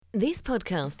This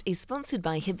podcast is sponsored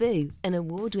by Hibu, an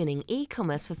award-winning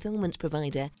e-commerce fulfillment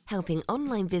provider helping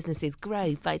online businesses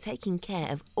grow by taking care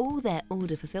of all their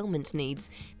order fulfillment needs,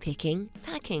 picking,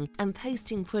 packing and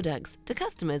posting products to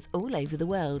customers all over the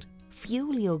world.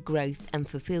 Fuel your growth and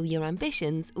fulfill your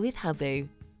ambitions with Hibu.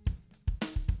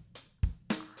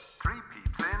 Three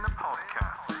Peeps in a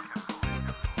Podcast.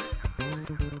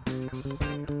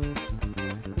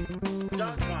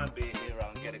 Don't try and be a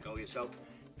hero and get a goal yourself.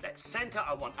 That centre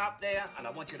I want up there, and I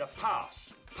want you to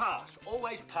pass. Pass.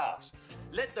 Always pass.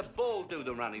 Let the ball do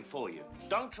the running for you.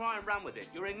 Don't try and run with it.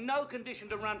 You're in no condition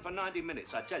to run for 90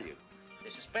 minutes, I tell you.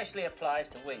 This especially applies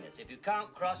to wingers. If you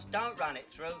can't cross, don't run it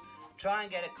through. Try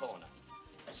and get a corner.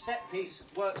 A set piece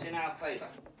works in our favour,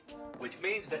 which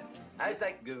means that as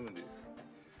they... Give me this.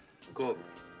 Go.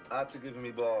 After giving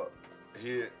me ball,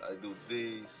 here I do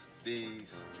these.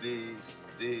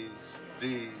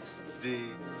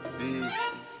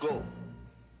 Go.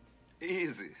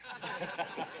 Easy.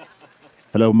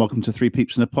 Hello and welcome to Three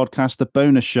Peeps in a Podcast, the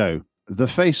bonus show. The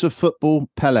face of football,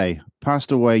 Pelé,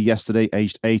 passed away yesterday,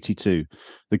 aged 82.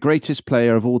 The greatest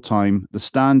player of all time, the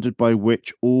standard by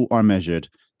which all are measured.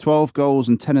 12 goals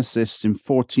and 10 assists in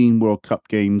 14 World Cup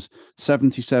games,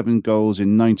 77 goals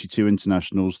in 92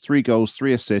 internationals, 3 goals,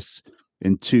 3 assists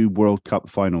in 2 World Cup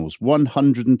finals,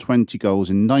 120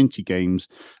 goals in 90 games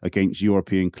against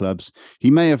European clubs. He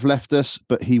may have left us,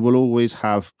 but he will always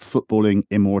have footballing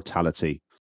immortality.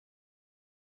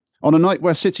 On a night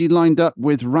where City lined up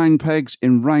with round pegs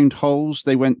in round holes,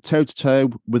 they went toe-to-toe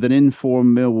with an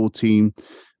in-form Millwall team.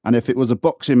 And if it was a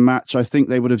boxing match, I think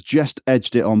they would have just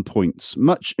edged it on points.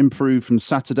 Much improved from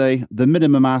Saturday. The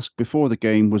minimum ask before the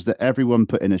game was that everyone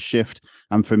put in a shift,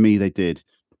 and for me, they did.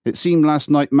 It seemed last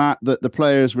night, Matt, that the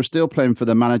players were still playing for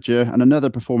the manager, and another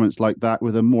performance like that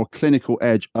with a more clinical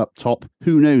edge up top.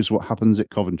 Who knows what happens at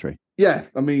Coventry? Yeah,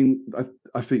 I mean,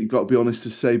 I think you've got to be honest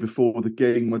to say before the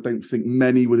game, I don't think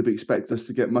many would have expected us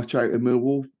to get much out of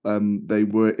Millwall. They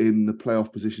were in the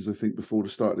playoff positions, I think, before the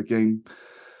start of the game.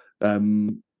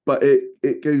 But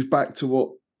it goes back to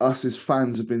what us as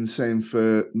fans have been saying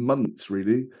for months,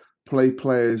 really. Play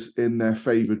players in their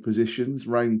favoured positions,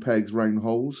 round pegs, round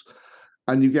holes,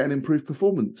 and you get an improved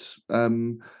performance.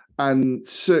 And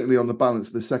certainly on the balance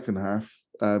of the second half,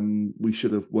 we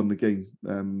should have won the game.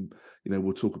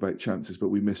 We'll talk about chances, but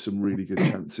we missed some really good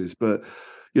chances. But,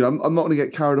 I'm not going to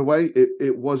get carried away.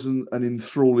 It wasn't an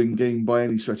enthralling game by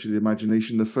any stretch of the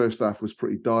imagination. The first half was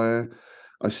pretty dire.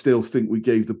 I still think we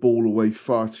gave the ball away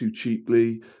far too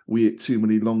cheaply. We hit too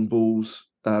many long balls.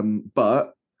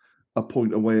 But a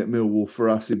point away at Millwall for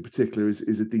us in particular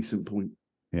is a decent point.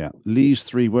 Yeah. Lee's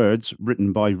 3 words,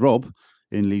 written by Rob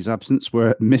in Lee's absence,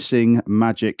 were missing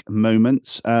magic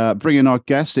moments. Bringing our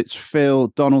guest, it's Phil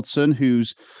Donaldson,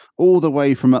 who's all the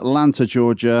way from Atlanta,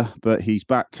 Georgia, but he's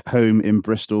back home in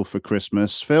Bristol for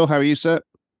Christmas. Phil, how are you, sir?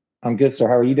 I'm good, sir.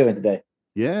 How are you doing today?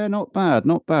 Yeah, not bad,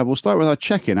 not bad. We'll start with our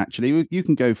check-in, actually. You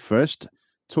can go first.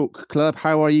 Talk club,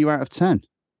 how are you out of 10?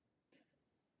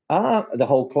 The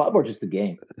whole club or just the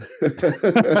game?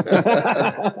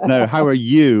 No, how are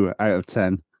you out of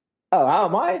 10? Oh, how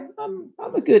am I?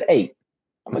 I'm a good 8.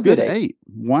 I'm a good 8.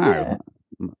 Wow. Yeah.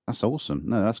 That's awesome.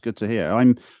 No, that's good to hear.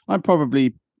 I'm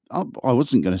probably, I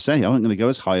wasn't going to say, I wasn't going to go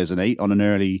as high as an 8 on an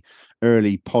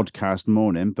early podcast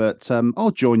morning, but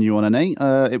I'll join you on an 8.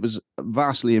 It was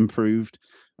vastly improved.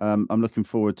 I'm looking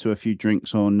forward to a few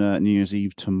drinks on New Year's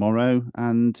Eve tomorrow.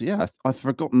 And yeah, I've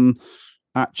forgotten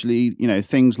actually,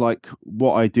 things like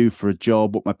what I do for a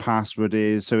job, what my password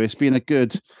is. So it's been a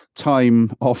good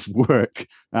time off work,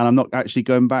 and I'm not actually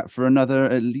going back for another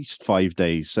at least 5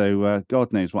 days. So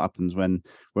God knows what happens when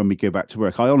we go back to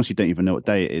work. I honestly don't even know what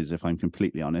day it is, if I'm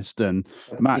completely honest. And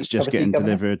Matt's just getting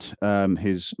delivered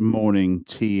his morning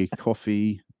tea,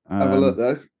 coffee. Have a look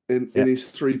though in his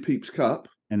 3 Peeps cup.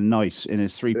 And nice in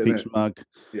his 3 Peeps mug.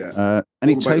 Yeah.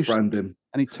 Any toast? Branding.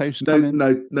 Any toast?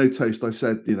 No toast. I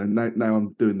said, now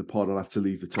I'm doing the pod. I'll have to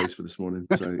leave the toast for this morning.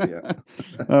 So yeah.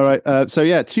 All right. 2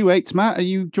 8s, Matt. Are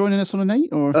you joining us on an 8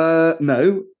 or?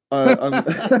 No.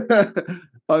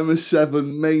 I'm a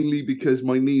 7 mainly because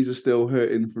my knees are still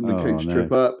hurting from the coach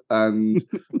trip up, and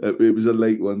it was a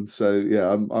late one. So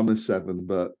yeah, I'm a 7,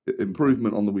 but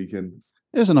improvement on the weekend.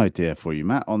 There's an idea for you,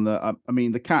 Matt. On the,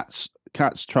 the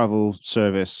Cats travel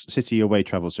service, City Away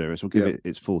travel service. We'll give it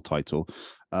its full title.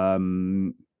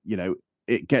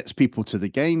 It gets people to the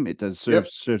game. It does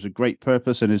serves a great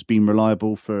purpose and has been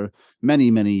reliable for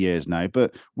many, many years now.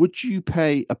 But would you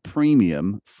pay a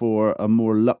premium for a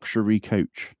more luxury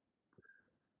coach?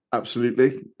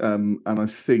 Absolutely. And I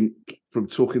think from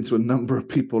talking to a number of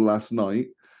people last night,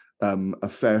 a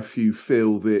fair few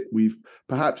feel that we've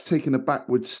perhaps taken a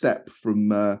backward step from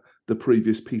the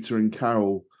previous Peter and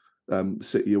Carol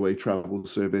City away travel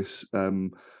service.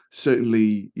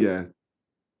 Certainly, yeah,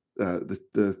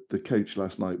 the coach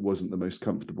last night wasn't the most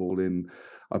comfortable in.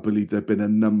 I believe there've been a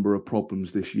number of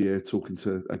problems this year talking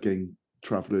to, again,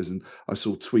 travellers, and I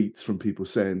saw tweets from people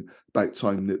saying about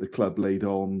time that the club laid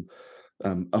on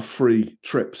a free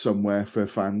trip somewhere for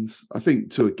fans. I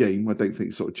think to a game. I don't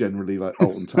think sort of generally like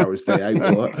Alton Towers Day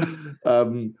out,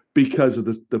 because of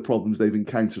the problems they've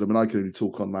encountered. I mean, I could only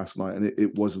talk on last night, and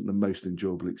it wasn't the most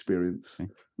enjoyable experience. Okay.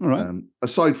 All right.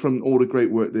 Aside from all the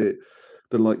great work that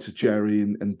the likes of Jerry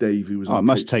and Dave, who was on it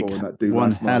must coach take for, and that do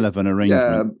one last hell night. of an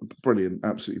arrangement. Yeah, brilliant,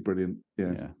 absolutely brilliant.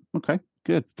 Yeah. Okay.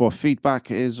 Good. Well,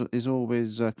 feedback is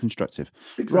always constructive.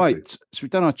 Exactly. Right. So we've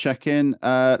done our check-in.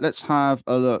 Let's have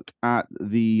a look at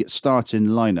the starting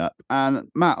lineup. And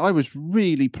Matt, I was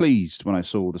really pleased when I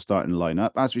saw the starting lineup.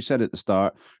 As we said at the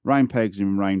start, round pegs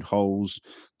in round holes.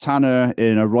 Tanner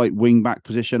in a right wing back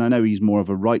position. I know he's more of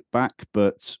a right back,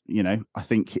 but I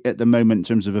think at the moment, in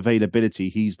terms of availability,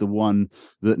 he's the one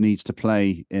that needs to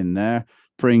play in there.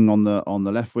 Pring on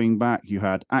the left wing back. You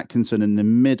had Atkinson in the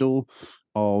middle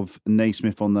of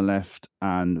Naismith on the left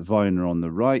and Viner on the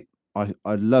right. I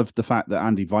loved the fact that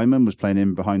Andy Weimann was playing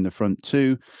in behind the front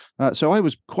too. So I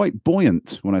was quite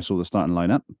buoyant when I saw the starting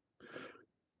lineup.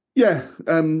 Yeah,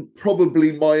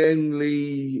 probably my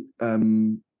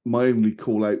only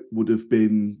call out would have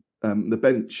been the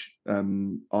bench.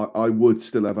 I would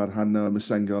still have had Hanno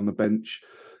Masenga on the bench.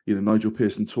 Nigel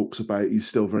Pearson talks about he's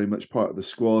still very much part of the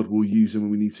squad. We'll use him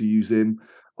when we need to use him.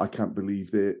 I can't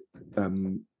believe that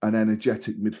an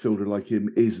energetic midfielder like him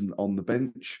isn't on the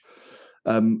bench.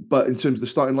 But in terms of the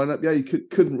starting lineup, yeah, you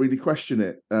couldn't really question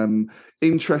it.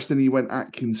 Interestingly, he went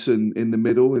Atkinson in the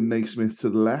middle and Naismith to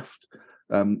the left,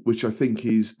 which I think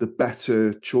is the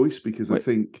better choice because I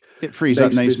think it frees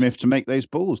up Naismith to make those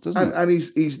balls, doesn't it? And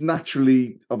he's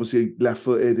naturally, obviously,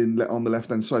 left-footed on the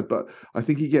left-hand side, but I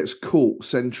think he gets caught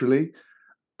centrally.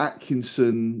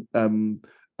 Atkinson,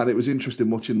 and it was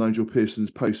interesting watching Nigel Pearson's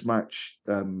post-match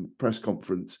press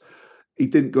conference. He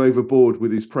didn't go overboard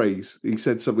with his praise. He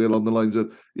said something along the lines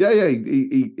of,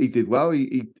 he did well.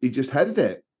 He just headed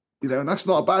it. And that's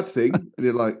not a bad thing. And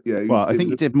you're like, yeah. Well, I think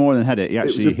he did more than head it. He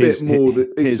actually, it was a bit more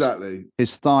than exactly.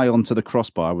 His thigh onto the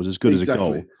crossbar was as good as a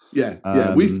goal. Yeah,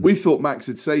 yeah. We thought Max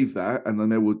had saved that, and I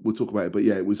know we'll talk about it. But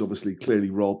yeah, it was obviously clearly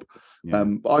Rob. Yeah.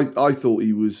 I thought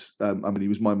he was. He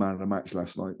was my man of the match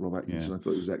last night, Rob Atkinson. Yeah. I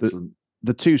thought he was excellent.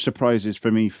 The two surprises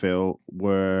for me, Phil,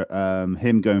 were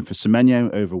him going for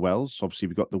Semenyo over Wells. Obviously,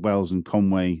 we've got the Wells and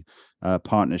Conway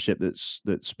partnership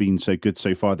that's been so good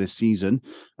so far this season,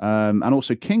 and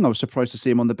also King. I was surprised to see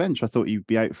him on the bench. I thought he'd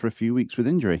be out for a few weeks with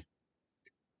injury.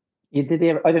 I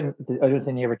don't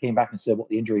think he ever came back and said what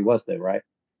the injury was, though, right?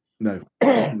 No.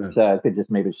 So it could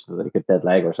just maybe just like a dead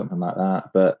leg or something like that.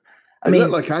 But it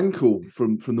looked like ankle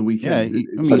from the weekend.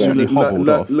 Yeah, he really hobbled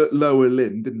off. Lower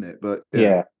limb, didn't it? But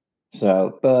yeah.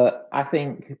 So, but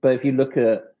if you look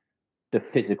at the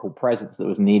physical presence that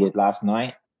was needed last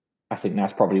night, I think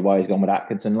that's probably why he's gone with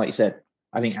Atkinson. Like you said,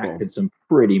 I think Atkinson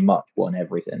pretty much won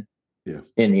everything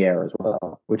in the air as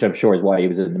well, which I'm sure is why he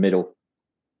was in the middle.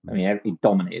 I mean, he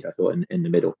dominated, I thought, in the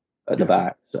middle at the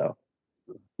back. So,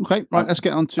 okay, right, let's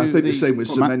get on to I think the same with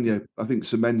Semenyo. I think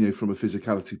Semenyo from a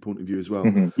physicality point of view as well.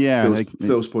 Mm-hmm. Yeah.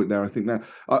 Phil's point there, I think that...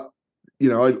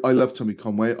 I love Tommy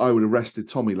Conway. I would have rested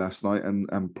Tommy last night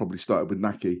and probably started with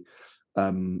Naki.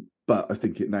 But I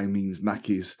think it now means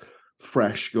Naki's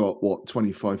fresh, got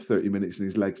 25, 30 minutes in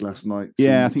his legs last night. So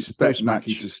yeah, I think expect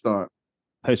Naki to start.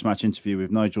 Post-match interview with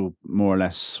Nigel more or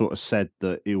less sort of said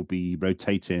that he'll be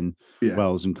rotating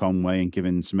Wells and Conway and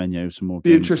giving Semenyo some more.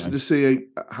 Be interested to see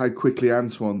how quickly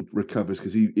Antoine recovers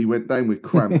because he went down with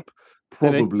cramp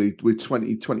probably with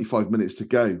 20, 25 minutes to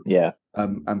go. Yeah.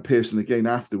 And Pearson again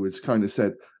afterwards kind of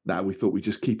said, we thought we'd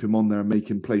just keep him on there and make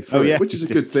him play through it, which is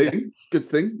a good thing. Yeah. Good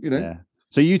thing, Yeah.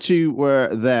 So you two were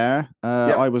there.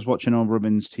 I was watching on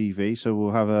Rubens TV, so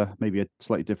we'll have maybe a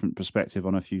slightly different perspective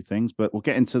on a few things, but we'll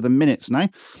get into the minutes now.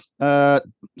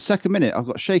 Second minute, I've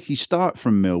got a shaky start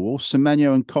from Millwall.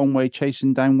 Semenyo and Conway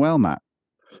chasing down Matt.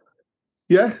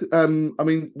 Yeah,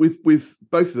 with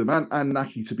both of them and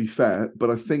Naki, to be fair, but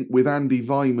I think with Andy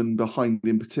Weimann behind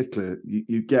in particular,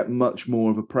 you get much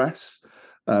more of a press,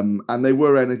 and they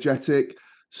were energetic.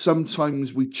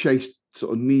 Sometimes we chased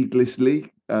sort of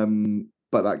needlessly,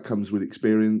 but that comes with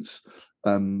experience.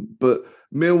 But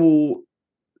Millwall,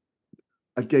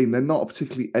 again, they're not a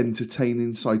particularly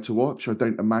entertaining side to watch, I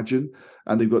don't imagine,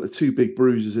 and they've got the two big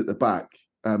bruisers at the back.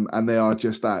 and they are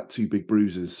just that, two big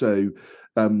bruisers. So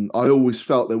I always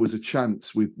felt there was a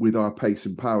chance with our pace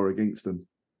and power against them.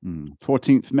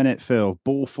 14th minute, Phil.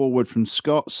 Ball forward from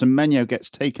Scott. Semenyo gets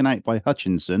taken out by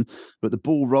Hutchinson, but the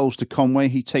ball rolls to Conway.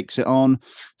 He takes it on,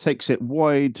 takes it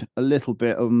wide a little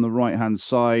bit on the right-hand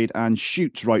side and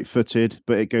shoots right-footed,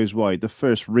 but it goes wide. The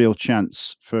first real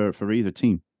chance for either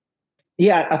team.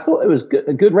 Yeah, I thought it was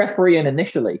a good refereeing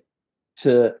initially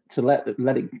to let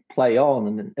it play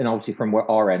on. And obviously from where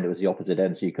our end, it was the opposite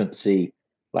end, so you couldn't see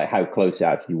like how close it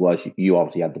actually was. You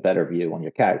obviously had the better view on your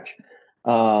couch.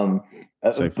 But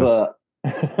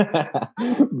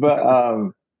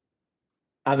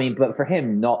I mean, but for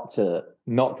him not to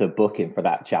book him for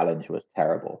that challenge was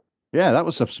terrible. Yeah, that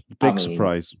was a big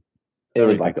surprise. It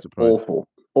was like an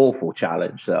awful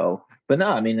challenge. So, but no,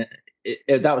 I mean,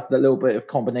 that was the little bit of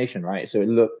combination, right? So it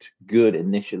looked good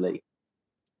initially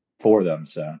for them.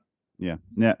 So yeah,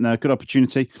 no, good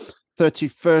opportunity.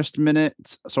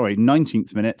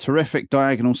 19th minute, terrific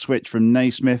diagonal switch from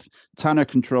Naismith. Tanner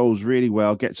controls really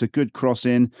well, gets a good cross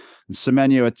in.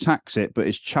 Semenyo attacks it, but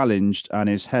is challenged and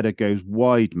his header goes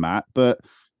wide, Matt. But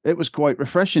it was quite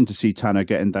refreshing to see Tanner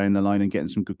getting down the line and getting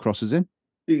some good crosses in.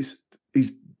 He's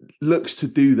looks to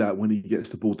do that when he gets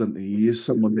the ball, doesn't he? He is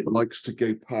someone that likes to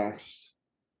go past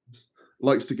and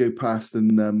likes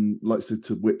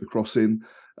to whip the cross in.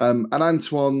 And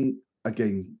Antoine,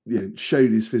 again,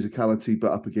 showed his physicality,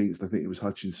 but up against, I think it was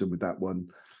Hutchinson with that one.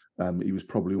 He was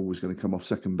probably always going to come off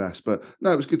second best. But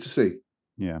no, it was good to see.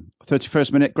 Yeah.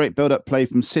 31st minute, great build-up play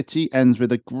from City, ends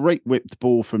with a great whipped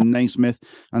ball from Naismith,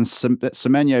 and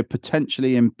Semenyo,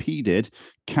 potentially impeded,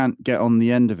 can't get on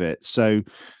the end of it. So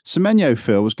Semenyo,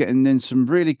 Phil, was getting in some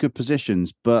really good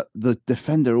positions, but the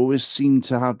defender always seemed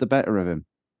to have the better of him.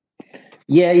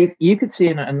 Yeah, you could see,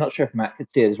 and I'm not sure if Matt could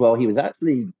see it as well, he was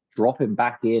actually dropping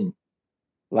back in.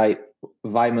 Like,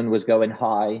 Weimann was going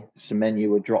high, Semenyo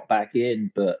would drop back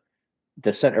in, but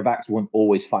the centre-backs wouldn't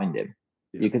always find him.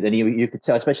 Yeah. You could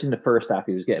tell, especially in the first half,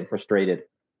 he was getting frustrated.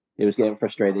 He was getting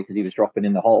frustrated because he was dropping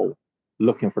in the hole,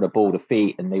 looking for the ball to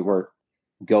feet, and they were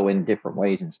going different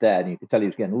ways instead. And you could tell he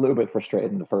was getting a little bit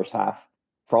frustrated in the first half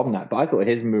from that. But I thought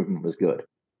his movement was good.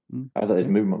 I thought his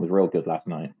movement was real good last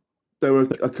night. There were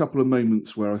a couple of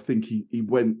moments where I think he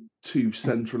went too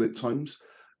central at times.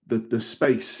 The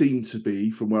space seemed to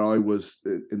be, from where I was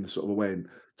in the sort of away end,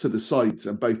 to the sides,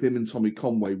 and both him and Tommy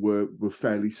Conway were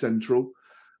fairly central.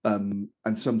 And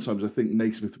sometimes I think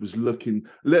Naismith was looking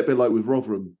a little bit like with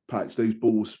Rotherham, Patch. Those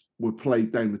balls were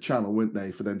played down the channel, weren't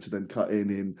they, for them to then cut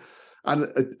in.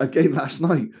 And again, last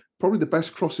night, probably the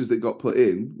best crosses that got put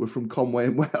in were from Conway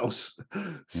and Wells.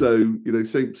 So,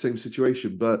 same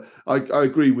situation. But I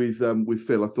agree with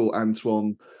Phil. I thought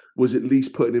Antoine was at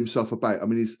least putting himself about. I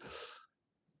mean, he's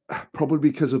probably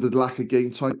because of the lack of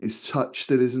game time, his touch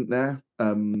still isn't there.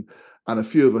 And a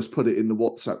few of us put it in the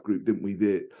WhatsApp group, didn't we?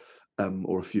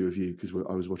 Or a few of you, because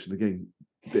I was watching the game.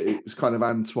 It was kind of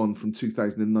Antoine from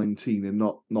 2019 and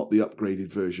not the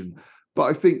upgraded version. But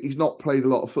I think he's not played a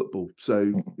lot of football,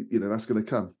 so that's going to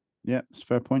come. Yeah, it's a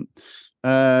fair point.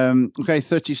 Okay,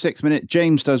 36th minute.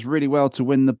 James does really well to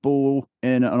win the ball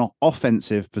in an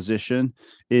offensive position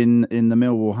in the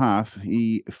Millwall half.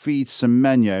 He feeds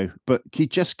Semenyo, but he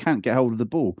just can't get hold of the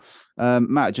ball.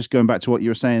 Matt, just going back to what you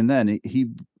were saying then,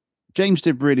 James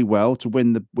did really well to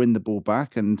win the ball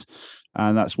back, and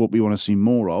that's what we want to see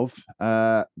more of.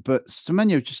 But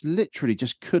Semenyo just literally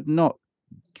could not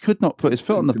put his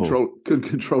foot on the ball. Couldn't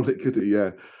control it, could he?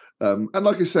 Yeah. And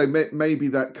like I say, maybe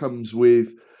that comes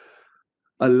with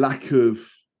a lack of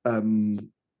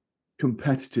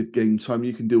competitive game time.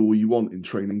 You can do all you want in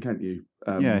training, can't you?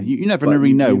 You never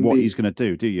really know what he's going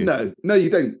to do you? No, you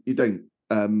don't. You don't.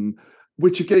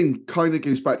 Which again kind of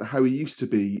goes back to how he used to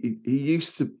be. He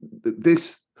used to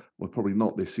probably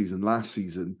not this season, last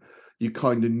season. You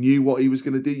kind of knew what he was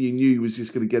going to do. You knew he was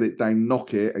just going to get it down,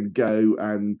 knock it, and go.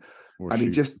 And he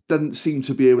just doesn't seem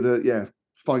to be able to,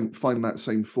 find that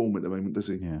same form at the moment, does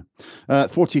he? Yeah.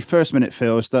 41st minute,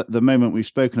 Phil, is that the moment we've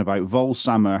spoken about.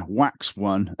 Volsammer whacks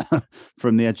one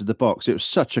from the edge of the box. It was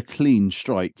such a clean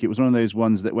strike. It was one of those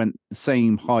ones that went the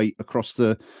same height across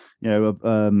the,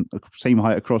 same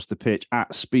height across the pitch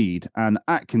at speed. And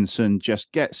Atkinson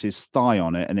just gets his thigh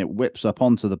on it, and it whips up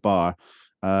onto the bar.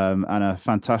 And a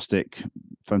fantastic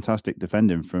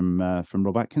defending from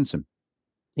Rob Atkinson.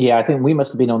 Yeah, I think we must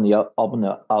have been on the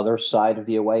other side of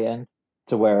the away end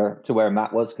to where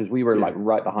Matt was, because we were like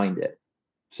right behind it,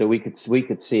 so we could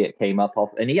see it came up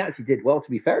off, and he actually did well.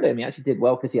 To be fair to him, he actually did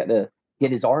well because he had to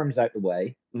get his arms out the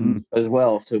way as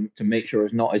well, so to make sure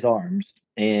it's not his arms.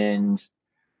 And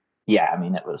I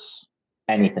mean, it was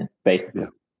anything basically.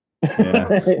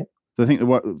 Yeah. I think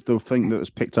the thing that was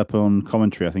picked up on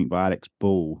commentary, I think by Alex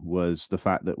Ball, was the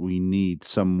fact that we need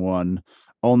someone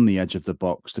on the edge of the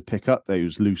box to pick up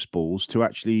those loose balls to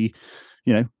actually,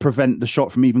 prevent the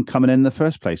shot from even coming in the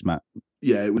first place, Matt.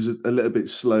 Yeah, it was a little bit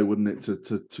slow, wasn't it,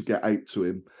 to get out to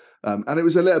him. And it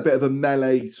was a little bit of a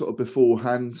melee sort of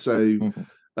beforehand, so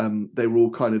they were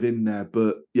all kind of in there.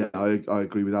 But yeah, I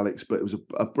agree with Alex, but it was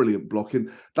a brilliant block.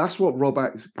 And that's what Rob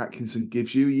Atkinson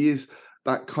gives you. He is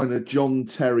that kind of John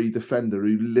Terry defender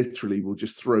who literally will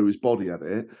just throw his body at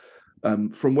it.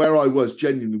 From where I was,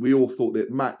 genuinely, we all thought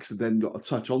that Max had then got a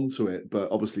touch onto it,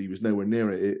 but obviously he was nowhere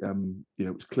near it.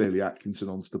 It was clearly Atkinson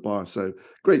onto the bar. So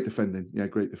great defending. Yeah,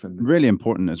 great defending. Really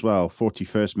important as well.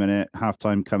 41st minute,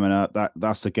 halftime coming up.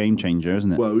 That's the game changer,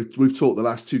 isn't it? Well, we've talked the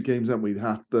last two games, haven't we?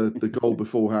 The goal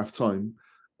before halftime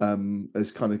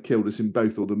has kind of killed us in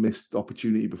both, or the missed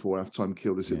opportunity before halftime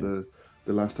killed us at the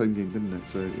last home game, didn't it?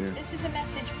 So yeah. This is a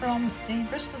message from the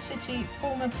Bristol City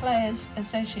Former Players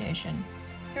Association.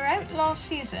 Throughout last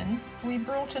season, we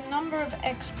brought a number of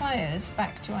ex-players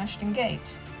back to Ashton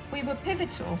Gate. We were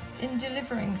pivotal in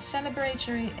delivering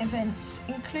celebratory events,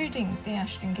 including the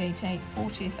Ashton Gate 8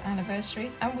 40th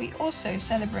anniversary, and we also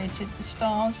celebrated the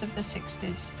stars of the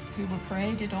 60s who were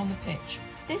paraded on the pitch.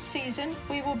 This season,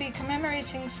 we will be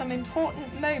commemorating some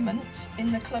important moments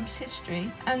in the club's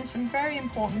history and some very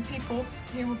important people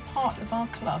who were part of our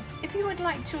club. If you would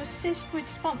like to assist with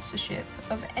sponsorship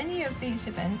of any of these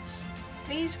events,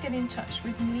 please get in touch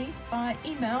with me via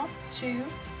email to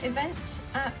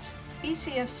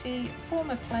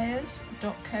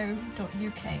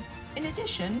events@bcfcformerplayers.co.uk. In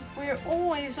addition, we are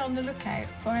always on the lookout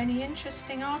for any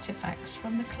interesting artefacts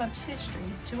from the club's history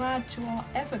to add to our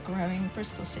ever-growing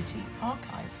Bristol City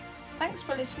archive. Thanks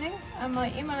for listening, and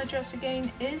my email address again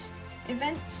is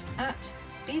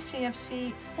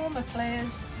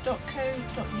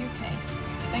events@bcfcformerplayers.co.uk.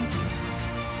 Thank you.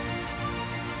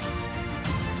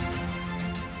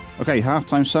 Okay,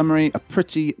 halftime summary. A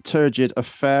pretty turgid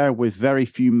affair with very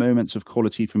few moments of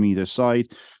quality from either side.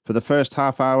 For the first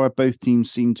half hour, both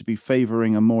teams seemed to be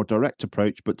favouring a more direct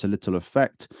approach, but to little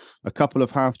effect. A couple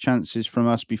of half chances from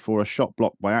us before a shot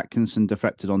blocked by Atkinson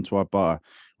deflected onto our bar.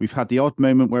 We've had the odd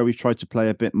moment where we've tried to play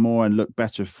a bit more and look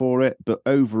better for it, but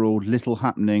overall, little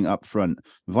happening up front.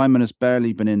 Weimann has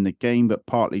barely been in the game, but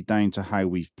partly down to how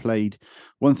we've played.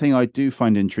 One thing I do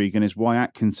find intriguing is why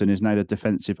Atkinson is now the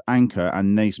defensive anchor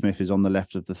and Naismith is on the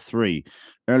left of the three.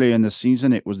 Earlier in the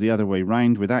season, it was the other way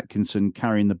round, with Atkinson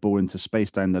carrying the ball into space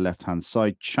down the left-hand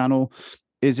side channel.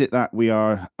 Is it that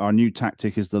our new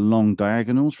tactic is the long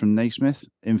diagonals from Naismith?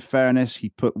 In fairness, he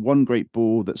put one great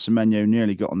ball that Semenyo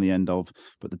nearly got on the end of,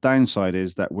 but the downside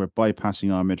is that we're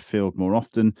bypassing our midfield more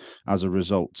often as a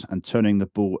result and turning the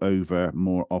ball over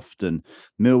more often.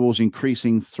 Millwall's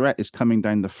increasing threat is coming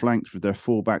down the flanks with their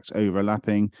fullbacks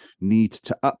overlapping. Need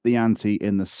to up the ante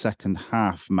in the second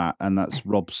half, Matt, and that's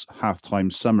Rob's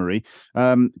halftime summary.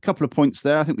 A couple of points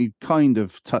there. I think we kind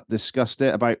of discussed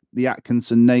it about the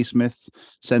Atkinson Naismith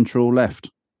central left.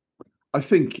 I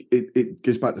think it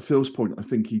goes back to Phil's point. I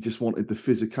think he just wanted the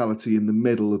physicality in the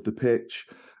middle of the pitch.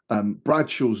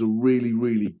 Bradshaw's a really,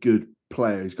 really good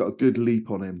player. He's got a good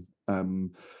leap on him,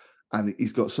 and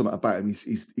he's got something about him.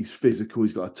 He's physical.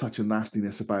 He's got a touch of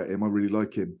nastiness about him. I really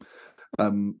like him.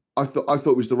 I thought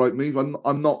it was the right move.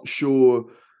 I'm not sure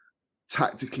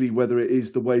tactically whether it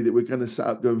is the way that we're going to set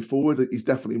up going forward. He's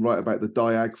definitely right about the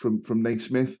diag from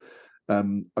Naismith.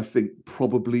 I think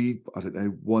probably,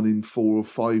 1 in 4 or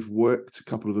 5 worked. A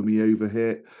couple of them he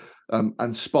overhit,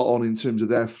 and spot on in terms of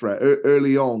their threat.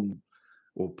 Early on,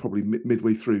 or probably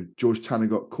midway through, George Tanner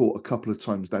got caught a couple of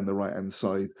times down the right-hand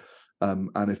side. And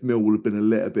if Millwall had been a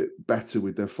little bit better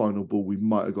with their final ball, we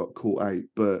might have got caught out.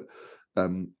 But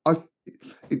as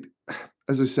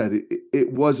I said,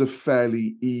 it was a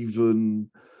fairly even,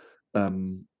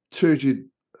 turgid.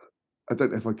 I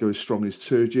don't know if I'd go as strong as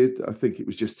turgid. I think it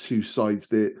was just two sides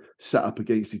that set up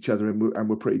against each other and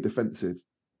were pretty defensive.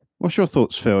 What's your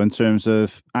thoughts, Phil, in terms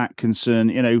of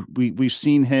Atkinson? We've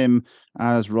seen him,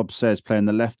 as Rob says, playing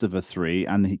the left of a three,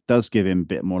 and he does give him a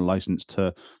bit more license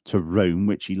to roam,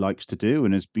 which he likes to do,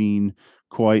 and has been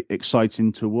quite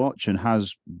exciting to watch and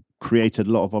has created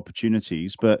a lot of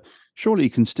opportunities. But surely he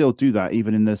can still do that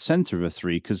even in the centre of a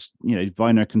three, because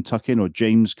Weimann can tuck in, or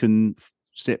James can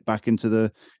sit back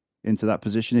into that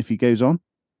position if he goes on.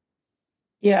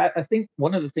 Yeah, I think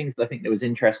one of the things I think that was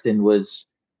interesting was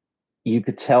you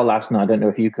could tell last night, I don't know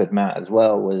if you could, Matt, as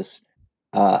well, was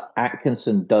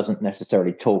Atkinson doesn't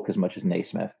necessarily talk as much as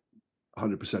Naismith.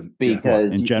 100%.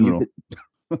 Because in general.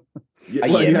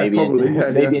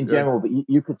 Maybe in general, but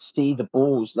you could see the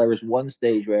balls. There was one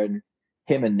stage where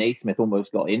him and Naismith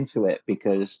almost got into it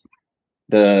because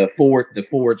The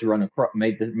forwards run across,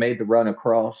 made the run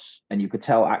across, and you could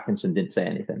tell Atkinson didn't say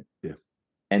anything. Yeah.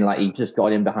 And like he just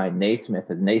got in behind Naismith,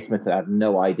 and Naismith had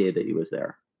no idea that he was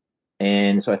there.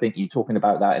 And so I think you're talking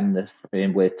about that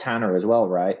in with Tanner as well,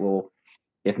 right? Well,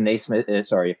 if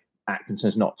if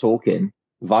Atkinson's not talking,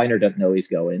 Viner doesn't know he's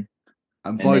going.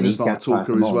 And Viner's not a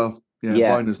talker as well.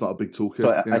 Yeah, Viner's not a big talker.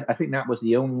 So I think that was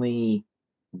the only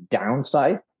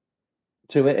downside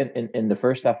to it in the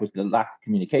first half, was the lack of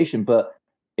communication. But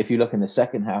if you look in the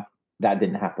second half, that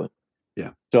didn't happen.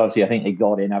 Yeah. So obviously I think they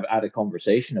got in, I've had a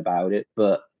conversation about it,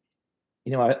 but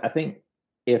I think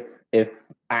if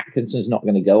Atkinson's not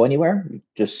going to go anywhere,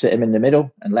 just sit him in the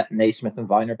middle and let Naismith and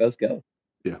Viner both go.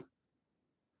 Yeah.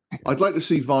 I'd like to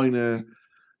see Viner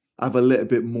have a little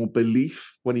bit more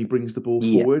belief when he brings the ball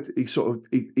forward. He sort of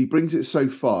he brings it so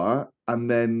far and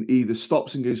then either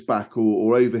stops and goes back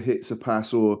or overhits a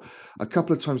pass, or a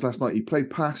couple of times last night he played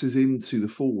passes into the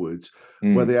forwards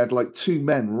where they had like two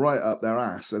men right up their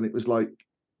ass, and it was like,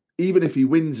 even if he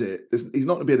wins it, he's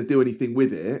not going to be able to do anything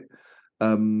with it.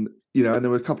 And there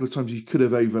were a couple of times he could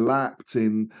have overlapped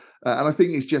and I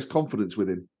think it's just confidence with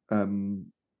him.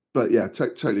 But yeah,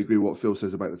 totally agree with what Phil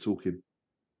says about the talking.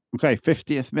 Okay,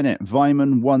 50th minute.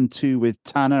 Weimann 1-2 with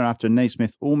Tanner after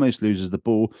Naismith almost loses the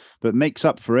ball, but makes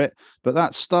up for it. But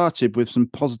that started with some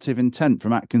positive intent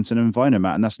from Atkinson and Viner,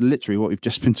 Matt, and that's literally what we've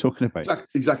just been talking about.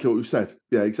 Exactly what we've said.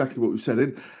 Yeah, exactly what we've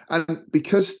said. And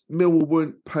because Millwall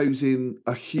weren't posing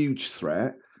a huge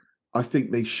threat, I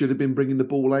think they should have been bringing the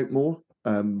ball out more.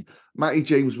 Matty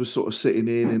James was sort of sitting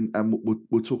in, and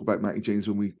we'll talk about Matty James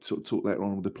when we sort of talk later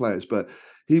on with the players, but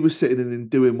he was sitting in and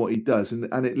doing what he does, and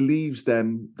it leaves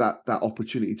them that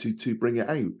opportunity to bring it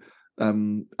out.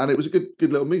 And it was a good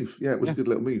little move. Yeah, it was a good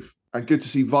little move. And good to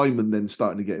see Weimann then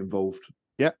starting to get involved.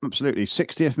 Yeah, absolutely.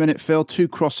 60th minute, Phil. 2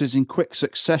 crosses in quick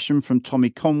succession from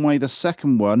Tommy Conway. The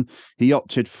second one, he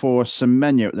opted for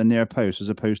Semenyo at the near post as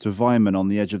opposed to Weimann on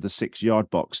the edge of the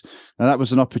 6-yard box. Now, that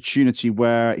was an opportunity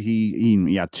where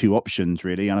he had 2 options,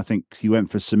 really. And I think he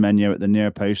went for Semenyo at the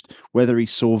near post. Whether he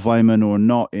saw Weimann or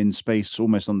not in space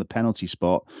almost on the penalty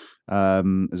spot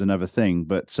is another thing.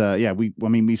 But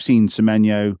we've seen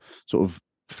Semenyo sort of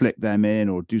flick them in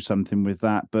or do something with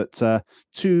that. But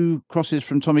 2 crosses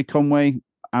from Tommy Conway,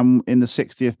 and in the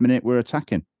 60th minute, we're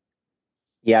attacking.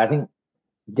 Yeah, I think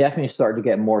definitely started to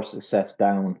get more success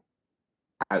down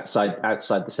outside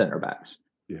the centre backs.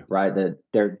 Yeah, right.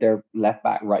 Their left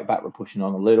back, right back were pushing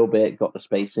on a little bit, got the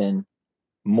space in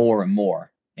more and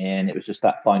more, and it was just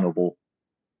that final ball,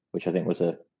 which I think was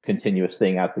a continuous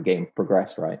thing as the game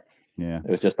progressed. Right. Yeah,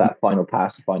 it was just that final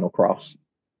pass, the final cross.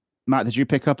 Matt, did you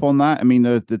pick up on that? I mean,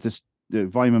 the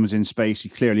Weimann was in space. He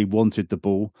clearly wanted the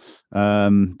ball.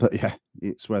 But yeah,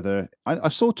 it's whether... I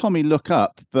saw Tommy look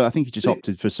up, but I think he just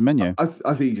opted for Semenyo.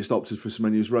 I think he just opted for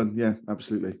Semenyo's run. Yeah,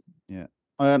 absolutely. Yeah.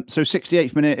 So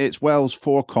 68th minute, it's Wells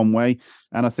for Conway.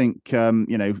 And I think,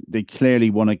 they clearly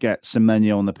want to get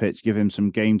Semenyo on the pitch, give him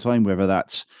some game time, whether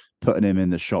that's putting him in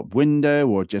the shop window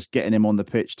or just getting him on the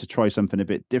pitch to try something a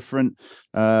bit different.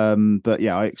 But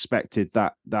yeah, I expected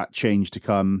that change to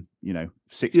come,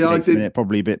 68th minute,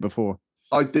 probably a bit before.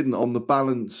 I didn't. On the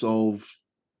balance of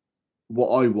what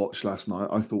I watched last night,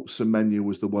 I thought Semenyo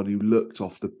was the one who looked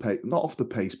off the pace, not off the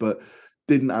pace, but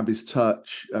didn't have his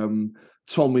touch.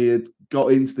 Tommy had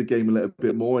got into the game a little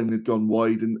bit more and had gone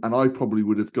wide, and I probably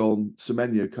would have gone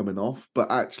Semenyo coming off,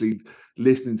 but actually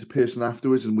listening to Pearson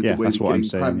afterwards and with the way the game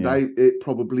panned out, it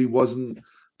probably wasn't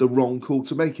the wrong call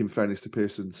to make, in fairness to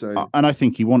Pearson. So, and I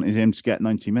think he wanted him to get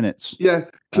 90 minutes. Yeah,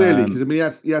 clearly, because I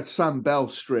mean, he had Sam Bell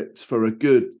stripped for a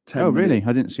good 10 minutes. Oh, really?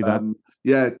 I didn't see that.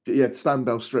 Yeah, he had Sam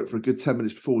Bell stripped for a good 10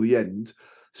 minutes before the end,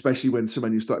 especially when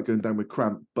Semenyo started going down with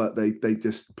cramp, but they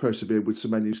just persevered with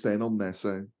Semenyo staying on there.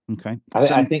 So okay,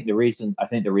 I think the reason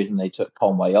they took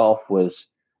Conway off was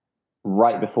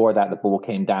right before that the ball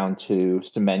came down to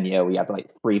Semenyo. We had like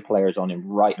 3 players on him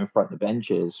right in front of the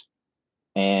benches,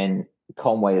 and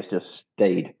Conway has just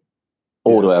stayed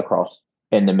all the way across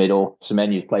in the middle.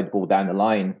 Semenyo's played the ball down the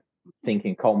line,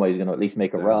 thinking Conway's going to at least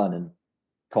make a run, and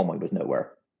Conway was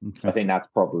nowhere. Okay. I think that's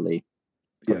probably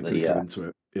into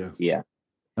it. Yeah.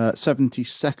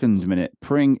 72nd minute,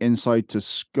 Pring inside to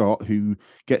Scott, who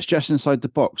gets just inside the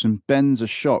box and bends a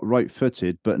shot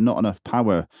right-footed, but not enough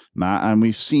power, Matt. And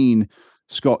we've seen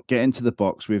Scott get into the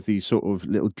box with these sort of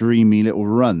little dreamy little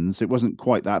runs. It wasn't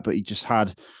quite that, but he just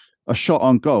had a shot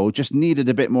on goal, just needed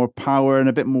a bit more power and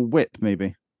a bit more whip,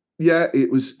 maybe. Yeah, it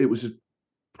was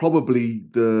probably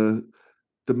the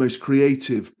most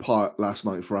creative part last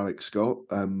night for Alex Scott.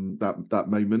 That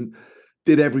moment.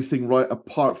 Did everything right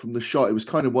apart from the shot. It was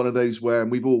kind of one of those where,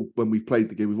 and when we've played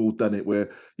the game, we've all done it,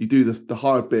 where you do the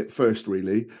hard bit first,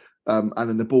 really, And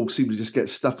then the ball seemed to just get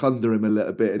stuck under him a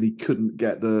little bit, and he couldn't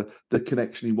get the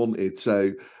connection he wanted.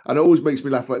 So, and it always makes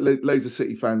me laugh. Like loads of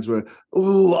City fans were,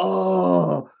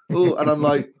 oh, and I'm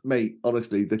like, mate,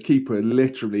 honestly, the keeper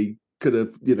literally could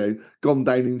have, gone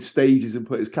down in stages and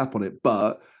put his cap on it.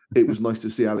 But it was nice to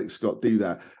see Alex Scott do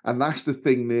that, and that's the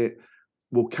thing that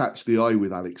will catch the eye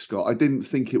with Alex Scott. I didn't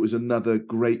think it was another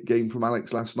great game from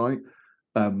Alex last night.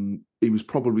 He was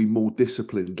probably more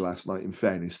disciplined last night, in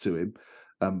fairness to him.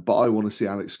 But I want to see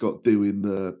Alex Scott doing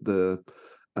the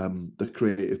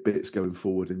creative bits going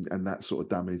forward and that sort of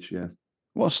damage. Yeah.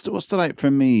 What stood out for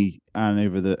me and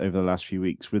over the last few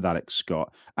weeks with Alex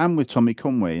Scott and with Tommy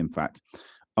Conway, in fact,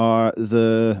 are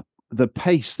the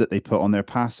pace that they put on their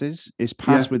passes is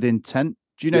pass with intent.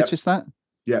 Do you notice that?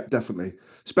 Yeah, definitely.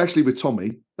 Especially with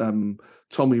Tommy.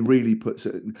 Tommy really puts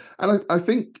it in. And I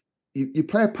think you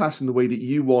play a pass in the way that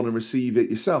you want to receive it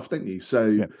yourself, don't you?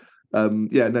 So,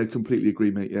 completely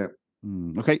agree, mate. Yeah.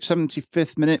 Okay,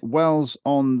 75th minute. Wells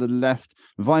on the left.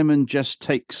 Weimann just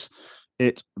takes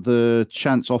the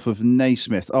chance off of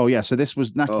Naismith. Oh, yeah. So this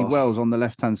was Nahki Wells on the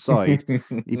left-hand side.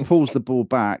 He pulls the ball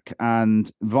back,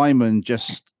 and Weimann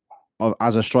just,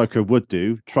 as a striker would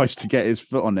do, tries to get his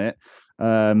foot on it.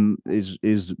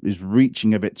 Is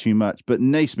reaching a bit too much, but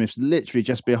Naismith's literally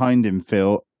just behind him,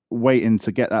 Phil, waiting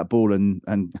to get that ball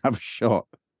and have a shot.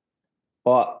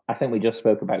 Well, I think we just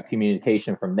spoke about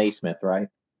communication from Naismith, right?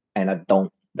 And I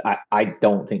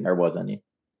don't think there was any.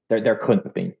 There couldn't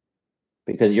have been,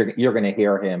 because you're going to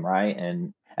hear him, right?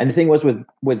 And the thing was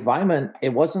with Weimann,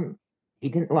 he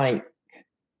didn't like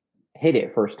hit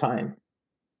it first time.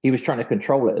 He was trying to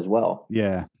control it as well.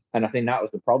 Yeah. And I think that was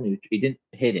the problem. He didn't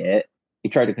hit it. He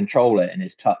tried to control it, and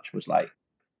his touch was like,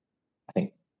 I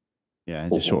think. Yeah,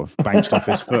 it just sort of bounced off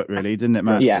his foot, really, didn't it,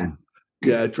 Matt?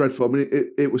 Yeah, dreadful. I mean,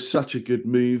 it was such a good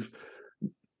move. I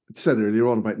said earlier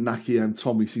on about Nahki and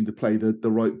Tommy seemed to play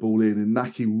the right ball in, and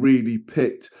Nahki really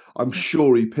I'm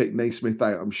sure he picked Naismith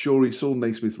out. I'm sure he saw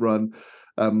Naismith run.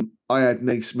 I had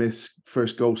Naismith's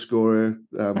first goal scorer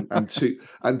and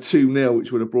 2-0,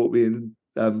 which would have brought me in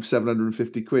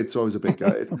 750 quid, so I was a bit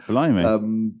gutted.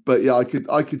 Blimey. But yeah,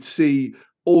 I could see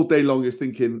all day long you're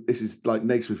thinking this is like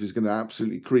Naismith is going to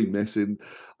absolutely cream this. And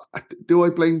do I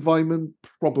blame Weimann?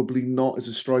 Probably not as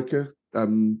a striker.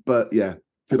 But yeah,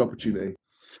 good opportunity.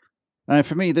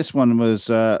 For me, this one was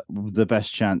the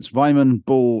best chance. Weimann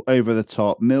ball over the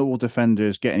top, Millwall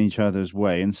defenders getting each other's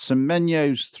way, and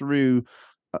Semenyo's through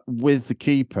with the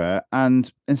keeper, and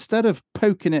instead of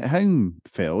poking it home,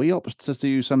 Phil, he opts to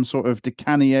do some sort of Di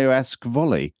Canio-esque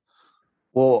volley.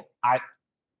 Well,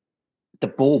 the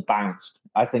ball bounced.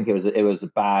 I think it was a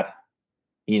bad,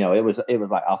 it was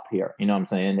like up here. You know what I'm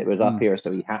saying? It was up here, so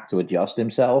he had to adjust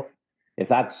himself. If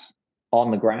that's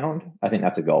on the ground, I think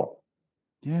that's a goal.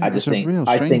 Yeah, it's a real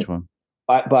strange one.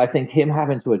 But I think him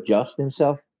having to adjust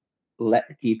himself, let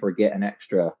the keeper get an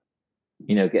extra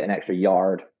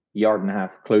yard and a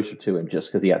half closer to him just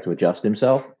because he had to adjust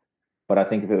himself. But I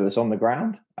think if it was on the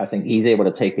ground, I think he's able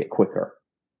to take it quicker.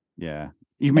 Yeah.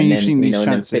 You've seen these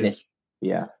chances.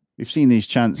 Yeah. You've seen these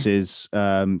chances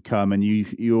come, and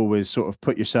you always sort of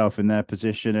put yourself in their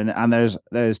position, and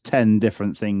there's 10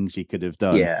 different things he could have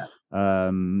done. Yeah.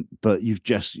 But you've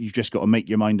just got to make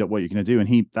your mind up what you're going to do,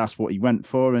 and that's what he went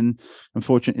for, and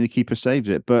unfortunately the keeper saves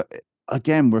it. But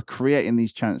again, we're creating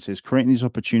these chances, creating these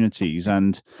opportunities,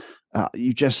 and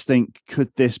you just think,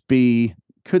 could this be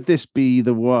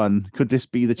the one? Could this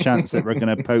be the chance that we're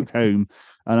going to poke home?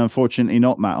 And unfortunately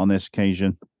not, Matt, on this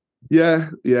occasion. Yeah.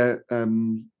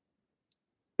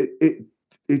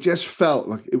 It just felt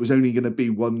like it was only going to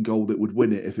be one goal that would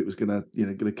win it if it was going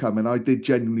to come. And I did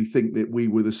genuinely think that we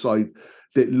were the side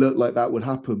that looked like that would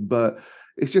happen. But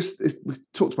we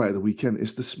talked about it the weekend.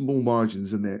 It's the small margins,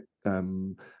 isn't it?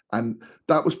 And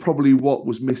that was probably what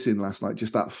was missing last night,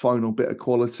 just that final bit of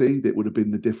quality that would have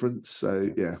been the difference. So,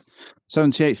 yeah.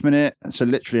 78th minute, so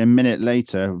literally a minute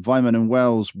later, Weimann and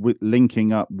Wells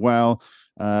linking up well,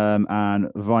 and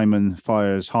Weimann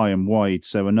fires high and wide,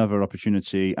 so another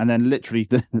opportunity. And then literally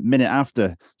the minute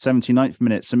after, 79th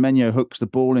minute, Semenyo hooks the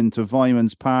ball into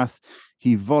Weimann's path.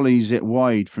 He volleys it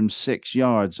wide from 6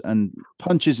 yards and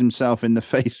punches himself in the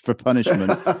face for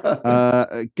punishment.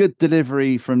 Good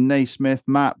delivery from Naismith,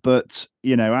 Matt, but,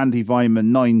 Andy Weimann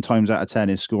 9 times out of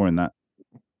 10 is scoring that.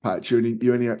 Pat, you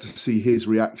only had to see his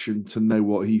reaction to know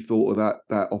what he thought of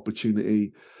that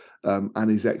opportunity and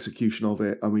his execution of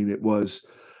it. I mean, it was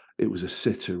a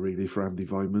sitter, really, for Andy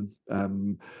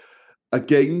Weimann.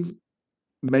 Again,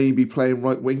 maybe playing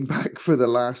right wing back for the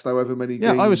last however many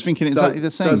games. Yeah, I was thinking exactly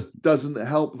the same. Doesn't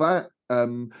help that.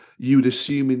 You'd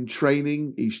assume in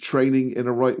training he's training in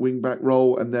a right wing back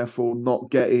role and therefore not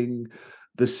getting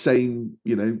the same,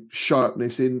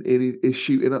 sharpness in his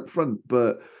shooting up front.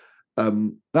 But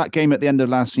that game at the end of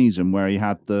last season where he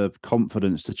had the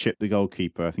confidence to chip the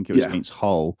goalkeeper, I think it was against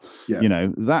Hull. Yeah.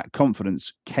 That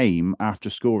confidence came after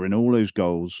scoring all those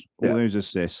goals, all those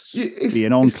assists,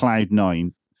 being on cloud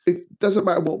nine. It doesn't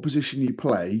matter what position you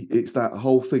play. It's that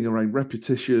whole thing around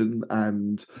repetition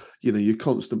and, your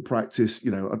constant practice.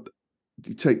 You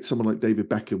take someone like David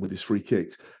Beckham with his free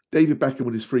kicks. David Beckham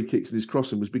with his free kicks and his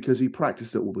crossing was because he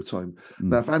practiced it all the time.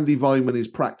 Now, if Andy Weimann is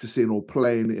practicing or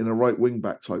playing in a right wing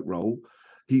back type role,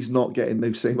 he's not getting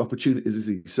those same opportunities, is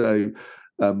he? So,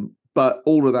 but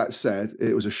all of that said,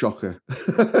 it was a shocker.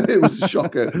 It was a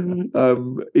shocker.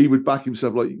 He would back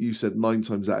himself, like you said, 9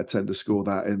 times out of 10 to score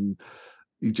that. And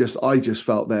I just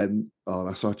felt then,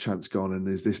 that's our chance gone. And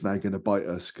is this now going to bite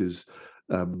us? Because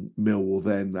Millwall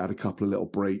then had a couple of little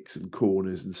breaks and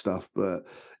corners and stuff. But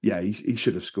yeah, he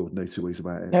should have scored, no two ways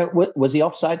about it. Was he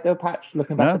offside though, Patch,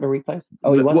 looking back at the replay?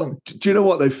 Oh, he wasn't. Do you know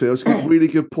what, though, Phil? It's a really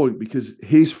good point, because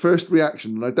his first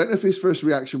reaction, and I don't know if his first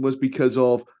reaction was because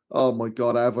of, oh my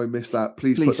God, how have I missed that?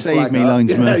 Please put the save flag me, up.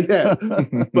 linesman. Yeah.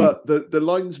 But the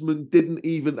linesman didn't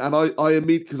even, and I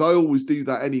immediately, because I always do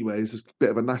that anyway, it's a bit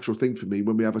of a natural thing for me.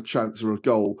 When we have a chance or a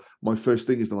goal, my first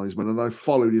thing is the linesman, and I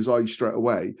followed his eye straight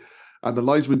away. And the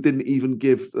linesman didn't even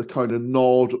give a kind of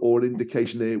nod or an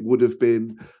indication that it would have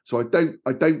been. So I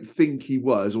don't think he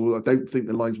was, or I don't think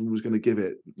the linesman was going to give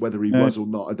it. Whether he was or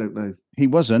not, I don't know. He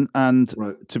wasn't. And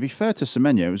to be fair to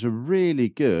Semenyo, it was a really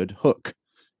good hook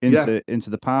into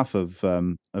the path of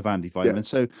Andy Weimann. Yeah.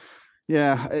 So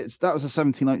yeah, that was the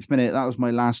 79th minute. That was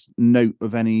my last note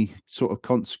of any sort of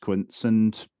consequence.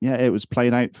 And yeah, it was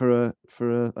played out for a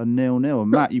 0-0.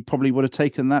 And Matt, you probably would have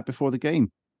taken that before the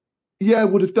game. Yeah, I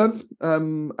would have done.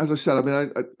 As I said, I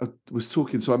mean, I was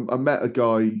talking, so I met a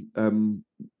guy,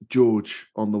 George,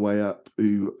 on the way up,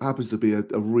 who happens to be a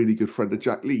really good friend of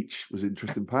Jack Leach. Was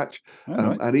interesting, Patch.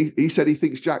 And he said he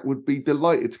thinks Jack would be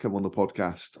delighted to come on the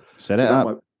podcast. Set it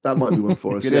up. That might be one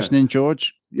for us. If you're listening,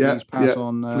 George, please pass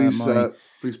on please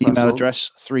my email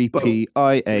address,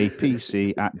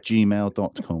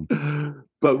 3piapc@gmail.com.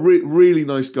 But really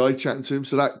nice guy, chatting to him.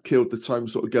 So that killed the time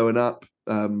sort of going up.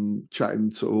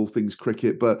 Chatting to all things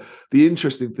cricket. But the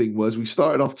interesting thing was we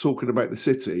started off talking about the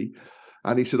City,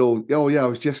 and he said, oh yeah, I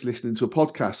was just listening to a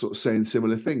podcast sort of saying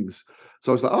similar things.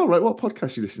 So I was like, oh right, what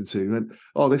podcast you listen to?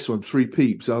 And this one, 3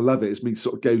 Peeps, I love it, it's me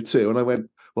sort of go to. And I went,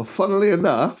 well, funnily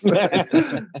enough.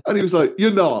 And he was like,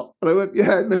 you're not? And I went,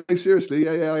 yeah, no, seriously,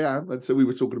 yeah, I am. And so we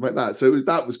were talking about that. So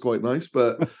that was quite nice.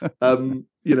 But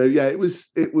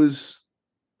it was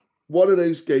one of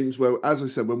those games where, as I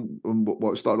said, when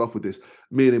I started off with this,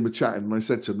 me and him were chatting, and I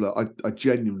said to him, look, I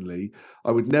genuinely,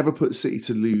 I would never put City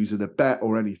to lose in a bet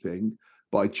or anything,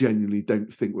 but I genuinely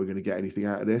don't think we're going to get anything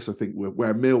out of this. I think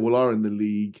where Millwall are in the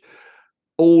league,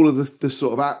 all of the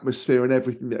sort of atmosphere and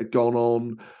everything that had gone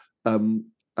on, and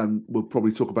we'll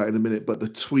probably talk about it in a minute, but the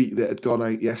tweet that had gone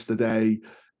out yesterday,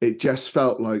 it just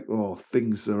felt like,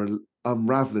 things are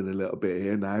unraveling a little bit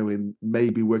here now, and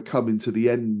maybe we're coming to the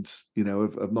end,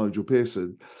 of Nigel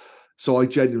Pearson. So I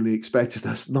genuinely expected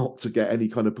us not to get any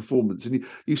kind of performance. And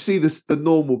you see the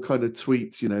normal kind of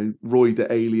tweets, Roy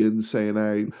the Alien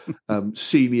saying how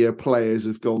senior players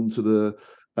have gone to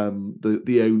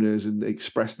the owners and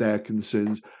expressed their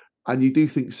concerns. And you do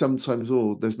think sometimes,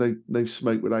 there's no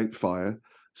smoke without fire.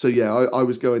 So yeah, I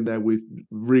was going there with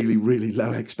really, really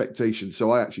low expectations. So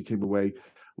I actually came away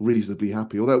reasonably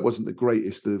happy, although it wasn't the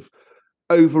greatest of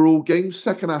overall games.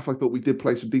 Second half, I thought we did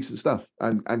play some decent stuff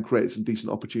and create some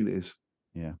decent opportunities.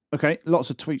 Yeah. Okay. Lots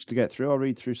of tweets to get through. I'll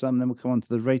read through some, then we'll come on to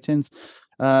the ratings.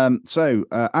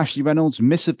 Ashley Reynolds,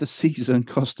 miss of the season,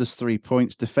 cost us 3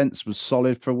 points. Defence was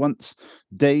solid for once.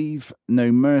 Dave, no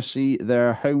mercy.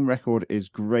 Their home record is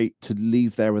great. To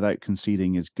leave there without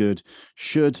conceding is good.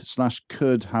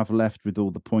 Should/could have left with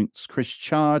all the points. Chris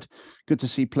Chard, good to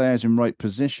see players in right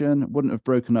position. Wouldn't have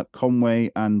broken up Conway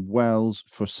and Wells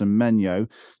for Semenyo.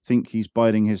 Think he's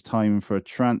biding his time for a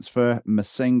transfer.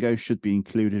 Masengo should be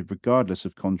included regardless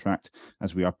of contract,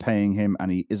 as we are paying him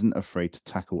and he isn't afraid to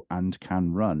tackle and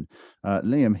can run.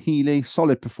 Liam Healy,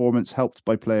 solid performance helped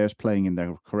by players playing in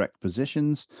their correct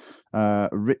positions.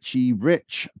 Richie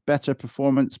Rich, better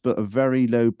performance but a very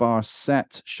low bar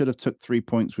set. Should have took 3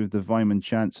 points with the Weimann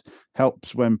chance.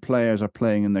 Helps when players are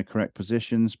playing in their correct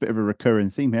positions. Bit of a recurring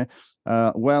theme here.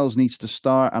 Wells needs to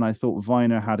start, and I thought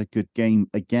Viner had a good game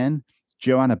again.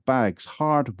 Joanna Baggs,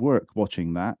 hard work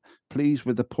watching that. Pleased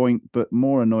with the point, but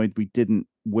more annoyed we didn't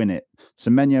win it.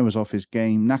 Semenyo was off his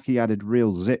game. Naki added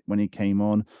real zip when he came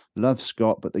on. Love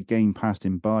Scott, but the game passed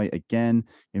him by again.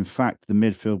 In fact, the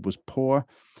midfield was poor.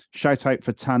 Shout out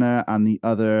for Tanner and the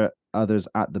other others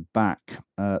at the back.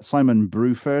 Simon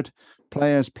Bruford,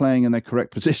 players playing in their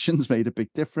correct positions made a big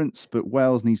difference, but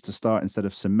Wells needs to start instead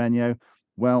of Semenyo.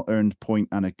 Well-earned point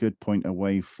and a good point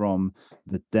away from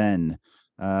the Den.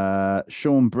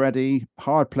 Sean Brady,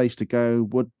 hard place to go.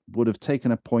 Would have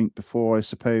taken a point before, I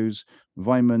suppose.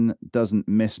 Weimann doesn't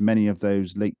miss many of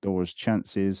those late doors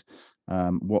chances.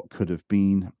 What could have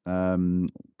been.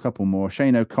 Couple more.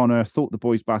 Shane O'Connor thought the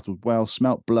boys battled well,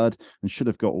 smelt blood, and should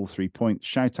have got all 3 points.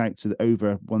 Shout out to the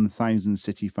over 1,000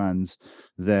 City fans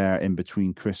there in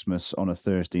between Christmas on a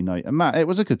Thursday night. And Matt, it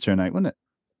was a good turnout, wasn't it?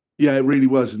 Yeah, it really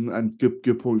was, and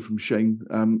good point from Shane.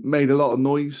 Made a lot of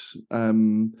noise,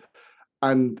 and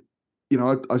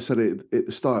I said it at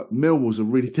the start. Millwall's a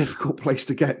really difficult place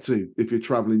to get to if you're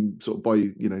travelling sort of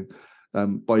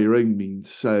by your own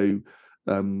means. So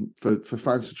for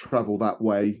fans to travel that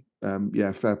way,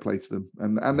 fair play to them,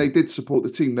 and they did support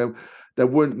the team. There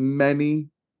weren't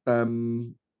many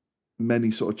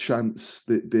sort of chants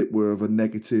that were of a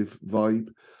negative vibe.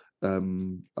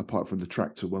 Apart from the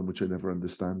tractor one, which I never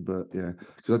understand, but yeah,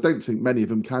 because I don't think many of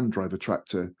them can drive a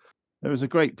tractor. There was a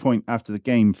great point after the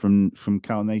game from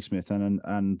Carl Naismith,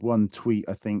 and one tweet,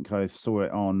 I think I saw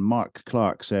it on, Mark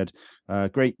Clark said,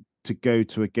 great to go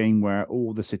to a game where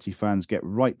all the City fans get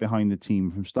right behind the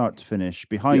team from start to finish,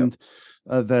 behind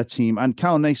their team. And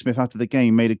Carl Naismith after the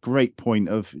game made a great point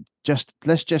of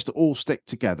let's just all stick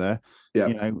together.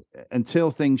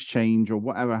 Until things change or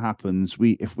whatever happens,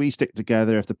 if we stick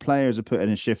together, if the players are putting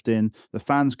a shift in, the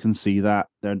fans can see that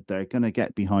they're going to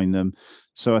get behind them.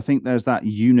 So I think there's that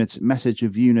message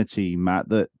of unity, Matt,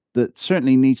 that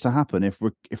certainly needs to happen if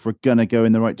we're going to go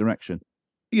in the right direction.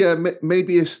 Yeah,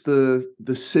 maybe it's the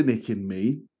cynic in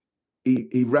me.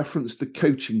 He referenced the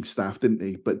coaching staff, didn't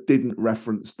he? But didn't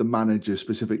reference the manager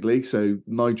specifically. So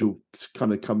Nigel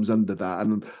kind of comes under that,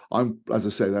 and I'm, as I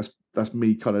say, that's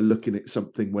me kind of looking at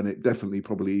something when it definitely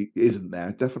probably isn't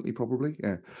there. Definitely, probably,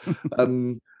 yeah.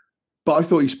 But I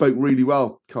thought he spoke really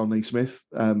well, Carl Naismith,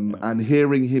 and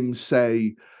hearing him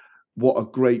say what a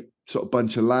great sort of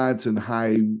bunch of lads and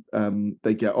how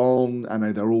they get on and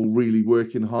how they're all really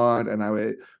working hard and how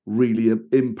it really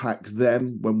impacts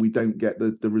them when we don't get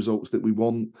the results that we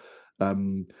want.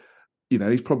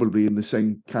 He's probably in the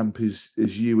same camp as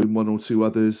you and one or two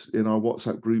others in our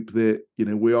WhatsApp group that,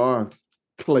 we are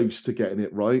close to getting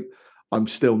it right. I'm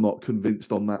still not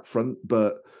convinced on that front,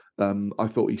 but I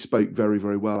thought he spoke very,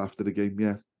 very well after the game.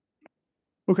 Yeah.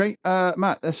 Okay,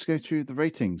 Matt, let's go through the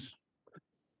ratings.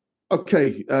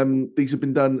 Okay, these have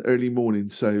been done early morning,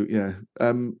 so yeah.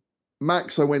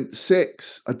 Max, I went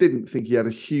 6. I didn't think he had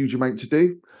a huge amount to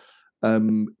do.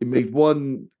 He made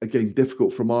one, again,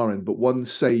 difficult from our end, but one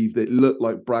save that looked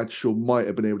like Bradshaw might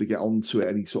have been able to get onto it,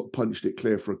 and he sort of punched it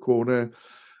clear for a corner.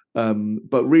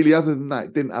 But really, other than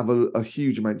that, didn't have a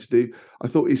huge amount to do. I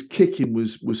thought his kicking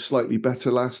was slightly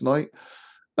better last night.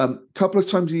 A couple of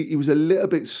times he was a little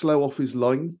bit slow off his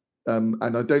line, and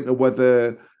I don't know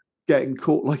whether getting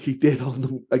caught like he did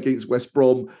against West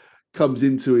Brom comes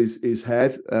into his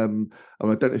head. And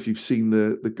I don't know if you've seen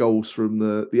the goals from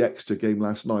the extra game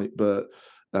last night, but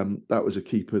that was a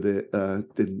keeper that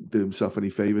didn't do himself any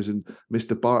favours, and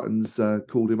Mr. Barton's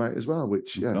called him out as well,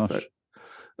 which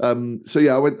so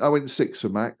yeah, I went 6 for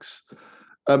Max.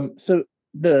 So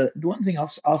the one thing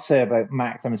I'll say about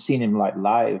Max, I've seen him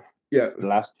live. The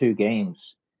last 2 games.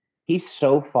 He's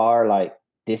so far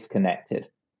disconnected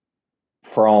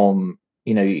from,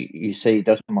 you say he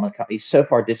doesn't want to. He's so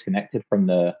far disconnected from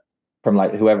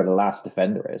whoever the last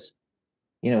defender is.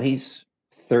 He's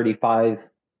 35.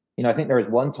 I think there was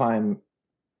one time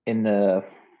in the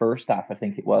first half, I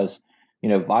think it was,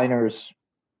 Weiner's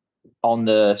on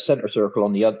the center circle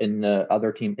in the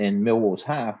other team in Millwall's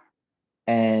half,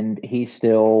 and he's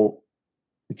still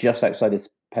just outside his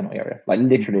penalty area,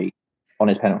 literally on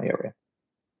his penalty area.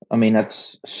 I mean,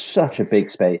 that's such a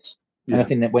big space. Yeah. And I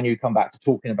think that when you come back to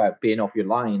talking about being off your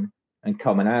line and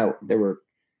coming out,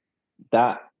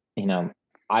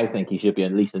 I think he should be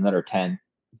at least another 10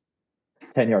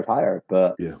 yards higher.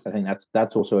 But yeah. I think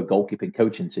that's also a goalkeeping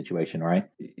coaching situation, right?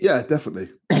 Yeah,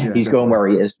 definitely. Yeah, he's going where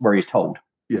he's told,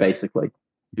 basically.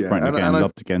 Yeah, Frank again,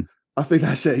 loved again. I think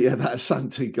that's it. Yeah, that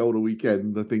Asante goal the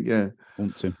weekend. I think, yeah.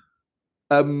 Wants him.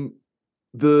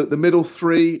 The middle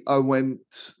 3, I went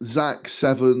Zach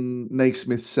 7,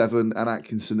 Naismith 7, and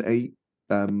Atkinson 8.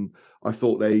 I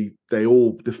thought they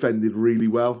all defended really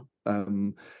well.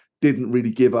 Didn't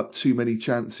really give up too many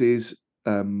chances.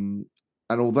 And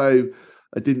although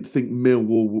I didn't think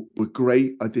Millwall were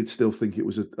great, I did still think it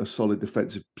was a solid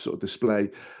defensive sort of display.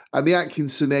 And the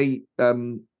Atkinson 8,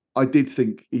 I did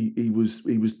think he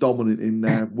was dominant in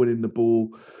there, winning the ball.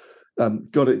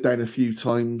 Got it down a few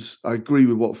times. I agree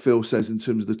with what Phil says in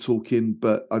terms of the talking,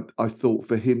 but I thought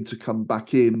for him to come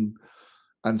back in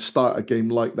and start a game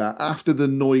like that after the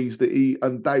noise that he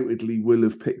undoubtedly will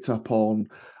have picked up on.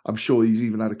 I'm sure he's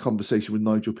even had a conversation with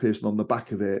Nigel Pearson on the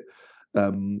back of it.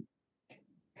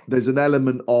 There's an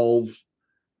element of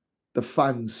the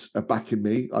fans are backing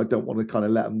me. I don't want to kind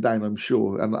of let them down, I'm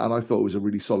sure. And I thought it was a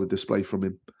really solid display from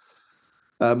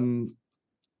him.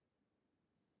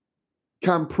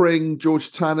 Cam Pring,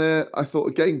 George Tanner, I thought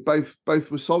again, both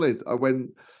were solid. I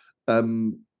went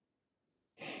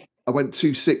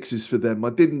 2 sixes for them. I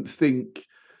didn't think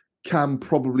Cam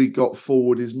probably got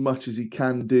forward as much as he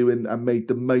can do and made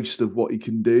the most of what he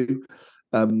can do.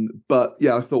 But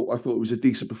yeah, I thought it was a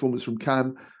decent performance from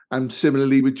Cam. And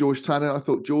similarly with George Tanner, I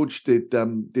thought George did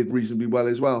reasonably well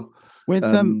as well.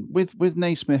 With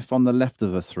Naismith on the left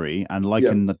of the three and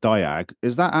in the diag,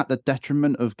 is that at the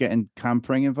detriment of getting Cam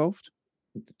Pring involved?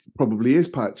 Probably is,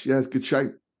 Patch. Yeah, it's a good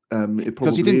shout.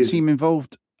 Because he didn't seem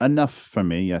involved enough for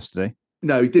me yesterday.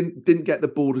 No, he didn't get the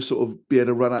ball to sort of be able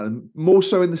to run out. And more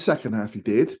so in the second half, he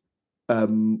did.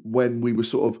 When we were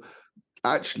sort of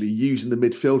actually using the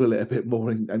midfield a little bit more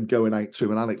and going out to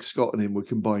him, and Alex Scott and him were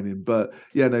combining. But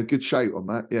yeah, no, good shout on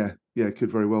that. Yeah, it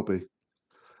could very well be.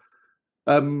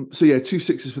 So yeah, 2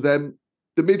 sixes for them.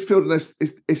 The midfield, and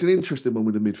it's an interesting one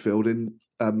with the midfield.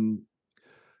 And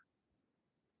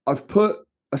I've put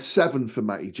a 7 for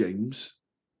Matty James,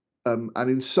 and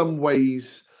in some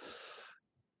ways,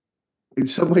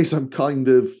 I'm kind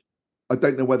of, I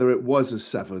don't know whether it was a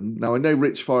 7. Now I know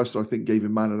Rich Forrester, I think, gave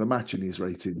him man of the match in his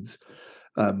ratings,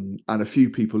 and a few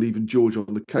people, even George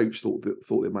on the coach, thought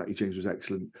that Matty James was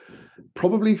excellent.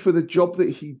 Probably for the job that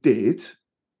he did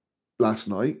last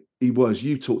night, he was.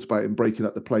 You talked about him breaking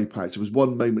up the play patch. There was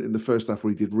one moment in the first half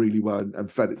where he did really well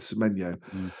and fed it to Semenyo.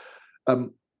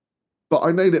 But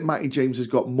I know that Matty James has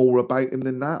got more about him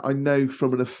than that. I know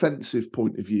from an offensive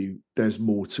point of view, there's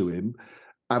more to him.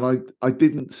 And I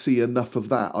didn't see enough of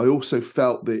that. I also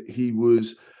felt that he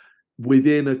was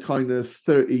within a kind of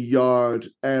 30-yard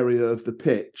area of the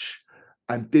pitch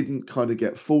and didn't kind of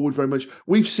get forward very much.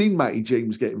 We've seen Matty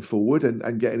James getting forward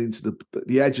and getting into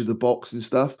the edge of the box and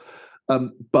stuff.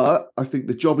 But I think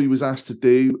the job he was asked to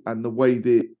do and the way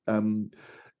that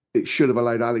it should have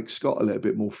allowed Alex Scott a little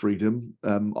bit more freedom.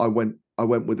 I went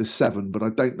with a 7, but I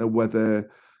don't know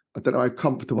how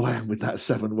comfortable I am with that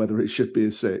 7, whether it should be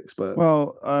a 6. But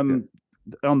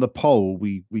on the poll,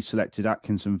 we selected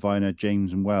Atkinson, Viner,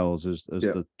 James, and Wells as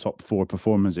the top 4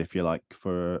 performers, if you like,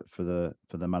 for the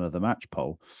man of the match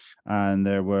poll. And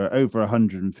there were over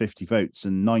 150 votes,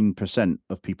 and 9%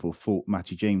 of people thought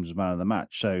Matty James was man of the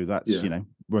match. So that's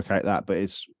work out that, but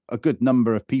it's a good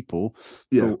number of people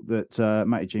thought that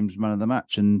Matty James was man of the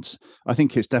match, and I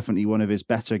think it's definitely one of his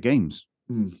better games.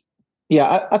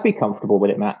 Yeah, I'd be comfortable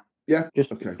with it, Matt. Yeah,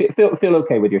 just okay. Feel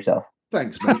okay with yourself.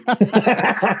 Thanks, mate.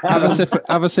 Have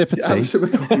a sip of tea.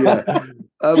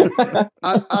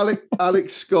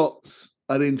 Alex Scott's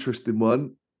an interesting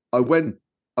one. I went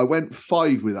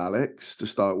 5 with Alex to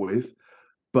start with,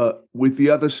 but with the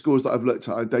other scores that I've looked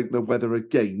at, I don't know whether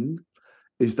again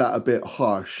is that a bit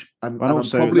harsh. And I'm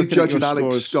probably judging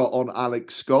Alex Scott on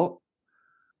Alex Scott.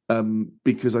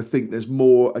 Because I think there's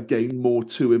more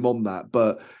to him on that.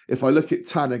 But if I look at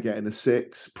Tanner getting a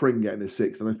 6, Pring getting a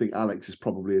 6, then I think Alex is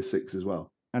probably a 6 as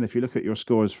well. And if you look at your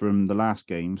scores from the last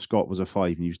game, Scott was a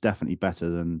 5, and he was definitely better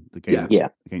than the game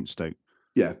against Stoke.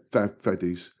 Yeah, fair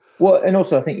dues. Well, and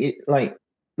also I think like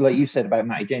you said about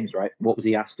Matty James, right? What was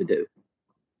he asked to do?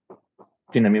 Do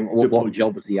you know what I mean? What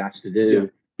job was he asked to do?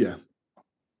 Yeah.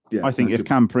 I think if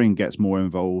Cam Pring gets more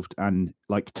involved and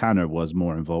like Tanner was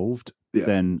more involved,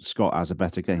 then Scott has a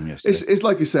better game yesterday. It's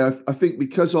like you say, I think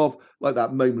because of like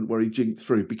that moment where he jinked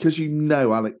through, because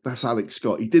that's Alex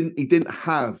Scott. He didn't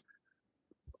have,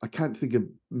 I can't think of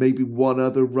maybe one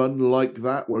other run like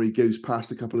that where he goes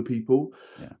past a couple of people.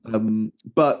 Yeah.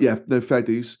 But yeah, no, fair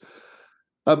dues.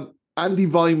 Andy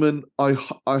Weimann, I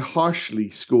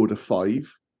harshly scored a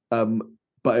 5.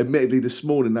 But admittedly, this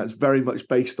morning, that's very much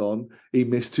based on he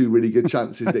missed 2 really good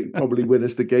chances that probably win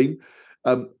us the game.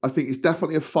 I think it's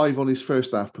definitely a 5 on his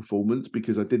first half performance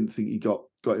because I didn't think he got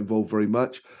involved very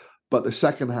much. But the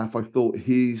second half, I thought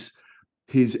his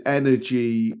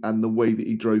energy and the way that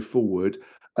he drove forward,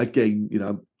 again,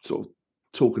 sort of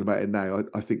talking about it now,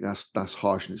 I think that's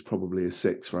harsh and it's probably a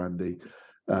 6 for Andy.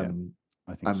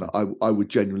 I think so. I would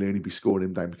genuinely only be scoring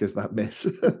him down because of that miss.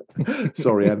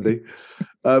 Sorry, Andy.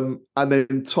 And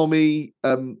then Tommy,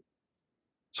 I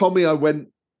went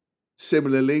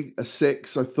similarly, a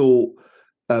 6. I thought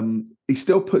he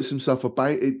still puts himself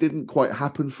about. It didn't quite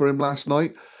happen for him last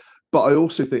night, But I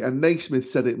also think, and Naismith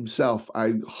said it himself,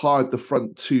 how hard the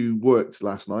front two worked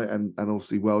last night, and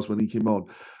obviously Wells when he came on.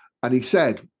 And he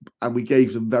said, and we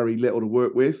gave them very little to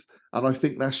work with. And I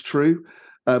think that's true.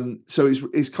 So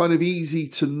it's kind of easy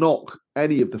to knock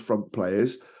any of the front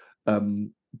players.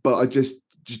 But I just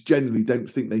genuinely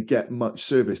don't think they get much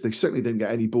service. They certainly don't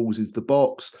get any balls into the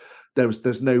box.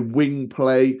 There's no wing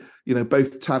play. You know,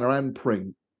 both Tanner and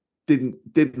Pring didn't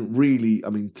really. I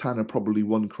mean, Tanner probably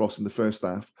one cross in the first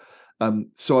half.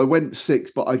 So I went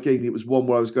 6, but again, it was one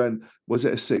where I was going, was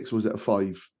it a 6 or was it a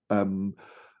 5?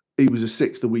 He was a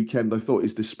 6 the weekend. I thought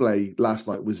his display last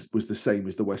night was the same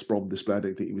as the West Brom display. I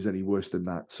don't think he was any worse than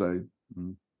that. So,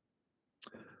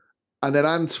 And then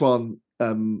Antoine,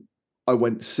 I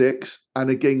went 6. And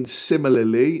again,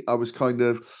 similarly, I was kind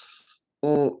of,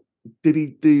 did he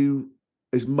do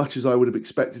as much as I would have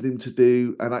expected him to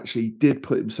do? And actually did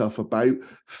put himself about.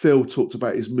 Phil talked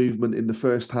about his movement in the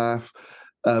first half.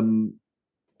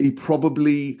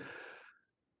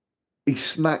 He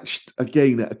snatched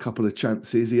again at a couple of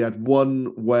chances. He had one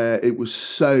where it was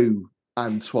so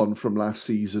Antoine from last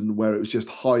season, where it was just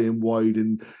high and wide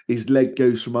and his leg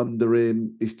goes from under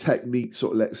him. His technique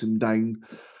sort of lets him down.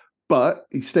 But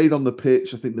he stayed on the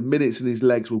pitch. I think the minutes in his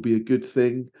legs will be a good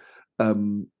thing.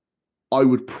 I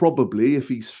would probably, if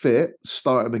he's fit,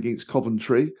 start him against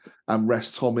Coventry and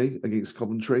rest Tommy against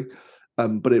Coventry.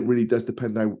 But it really does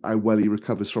depend how well he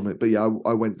recovers from it. But yeah,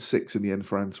 I went 6 in the end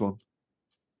for Antoine.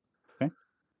 Okay.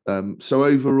 So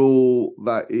overall,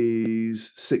 that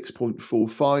is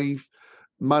 6.45.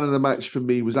 Man of the match for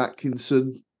me was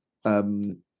Atkinson,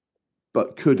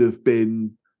 but could have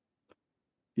been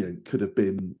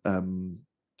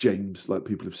James, like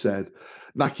people have said.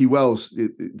 Nahki Wells,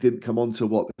 it didn't come on till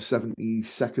the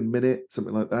 72nd minute,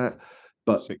 something like that.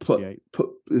 But put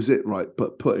is it right?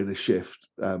 But put in a shift.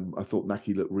 I thought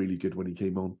Nahki looked really good when he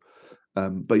came on.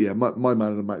 But yeah, my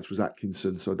man of the match was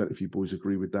Atkinson. So I don't know if you boys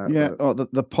agree with that. Yeah,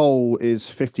 the poll is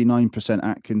 59%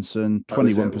 Atkinson,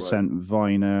 21%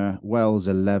 Viner, Wells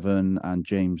 11, and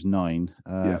James 9.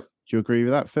 Do you agree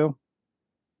with that, Phil?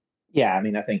 Yeah, I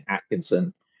mean, I think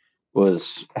Atkinson was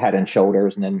head and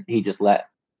shoulders, and then he just let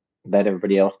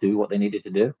everybody else do what they needed to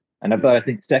do. But I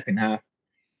think second half,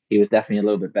 he was definitely a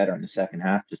little bit better in the second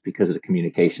half, just because of the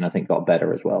communication. I think got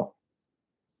better as well.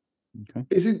 Okay,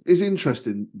 it's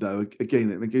interesting though.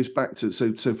 Again, it goes back to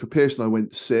so for Pearson, I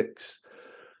went 6.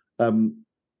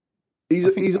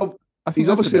 He's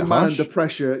obviously a man under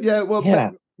pressure. Yeah, well,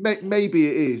 yeah. Maybe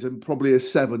it is, and probably a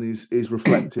 7 is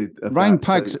reflected. Round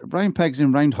pegs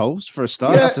in round holes for a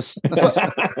start. Yeah.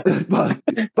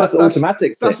 That's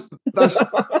automatic.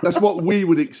 That's what we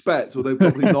would expect, although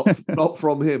probably not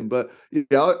from him. But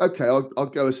yeah, okay, I'll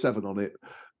go a 7 on it.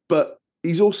 But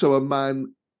he's also a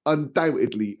man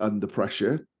undoubtedly under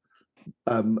pressure.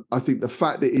 I think the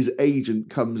fact that his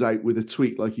agent comes out with a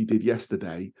tweet like he did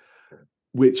yesterday,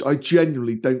 which I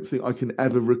genuinely don't think I can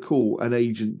ever recall an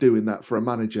agent doing that for a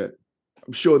manager.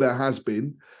 I'm sure there has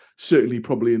been, certainly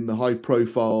probably in the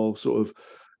high-profile sort of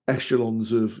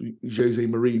echelons of Jose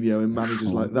Mourinho and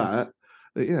managers like that.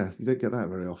 But yeah, you don't get that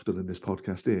very often in this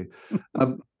podcast here.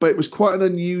 But it was quite an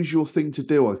unusual thing to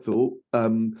do, I thought.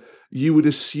 You would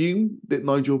assume that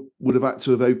Nigel would have had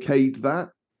to have okayed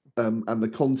that and the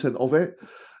content of it.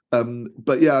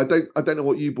 But yeah, I don't know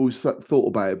what you boys thought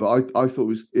about it, but I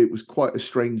thought it was quite a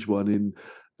strange one in,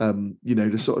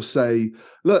 to sort of say,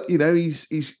 look,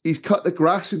 he's cut the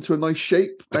grass into a nice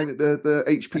shape down at the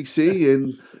HPC,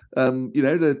 and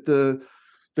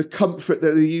the comfort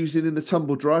that they're using in the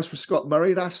tumble dryers for Scott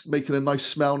Murray, that's making a nice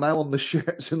smell now on the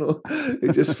shirts and all.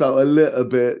 It just felt a little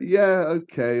bit, yeah,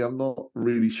 okay. I'm not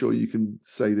really sure you can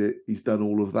say that he's done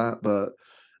all of that, but.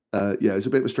 It's a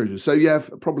bit of a strange one. So yeah,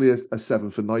 probably a 7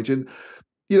 for Nigel.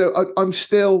 I'm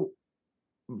still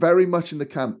very much in the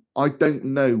camp. I don't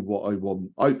know what I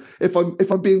want. If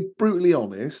I'm being brutally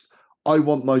honest, I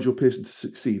want Nigel Pearson to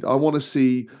succeed. I want to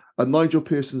see a Nigel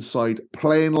Pearson side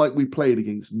playing like we played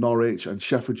against Norwich and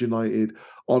Sheffield United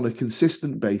on a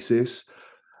consistent basis,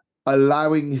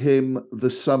 allowing him the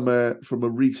summer from a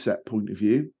reset point of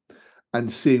view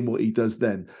and seeing what he does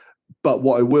then. But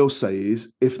what I will say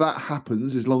is, if that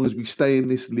happens, as long as we stay in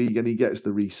this league and he gets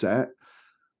the reset,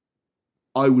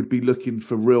 I would be looking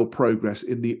for real progress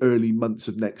in the early months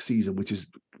of next season, which is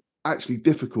actually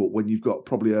difficult when you've got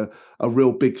probably a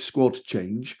real big squad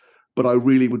change. But I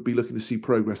really would be looking to see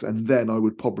progress, and then I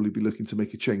would probably be looking to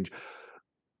make a change.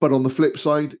 But on the flip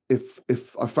side,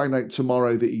 if I find out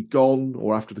tomorrow that he's gone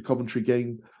or after the Coventry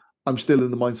game, I'm still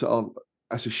in the mindset of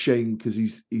that's a shame because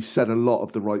he's said a lot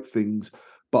of the right things.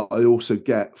 But I also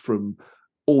get from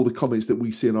all the comments that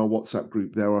we see in our WhatsApp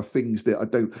group, there are things that I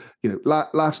don't,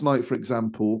 last night, for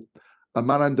example, a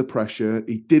man under pressure.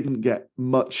 He didn't get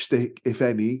much stick, if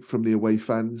any, from the away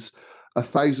fans.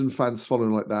 1,000 fans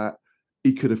following like that,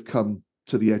 he could have come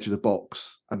to the edge of the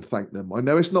box and thanked them. I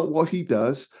know it's not what he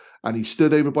does, and he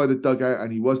stood over by the dugout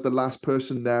and he was the last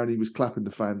person there and he was clapping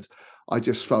the fans. I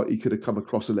just felt he could have come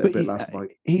across a little bit last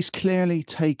night. He's clearly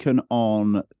taken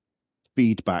on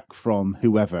feedback from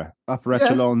whoever, upper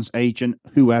echelons, agent,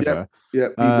 whoever. Yeah,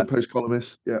 even post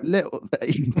columnists. Yeah,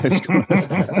 even post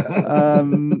columnists.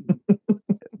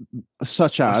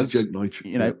 Such as,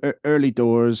 early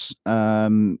doors,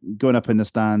 going up in the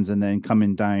stands and then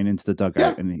coming down into the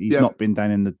dugout, and he's not been down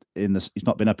in the he's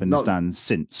not been up in the stands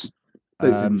since. I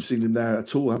don't think we've seen him there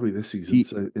at all, have we, this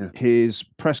season? His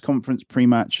press conference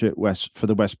pre-match at for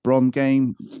the West Brom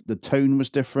game, the tone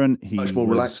was different. He much more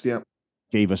relaxed.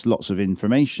 Gave us lots of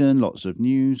information, lots of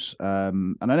news,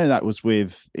 and I know that was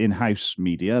with in-house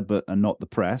media, and not the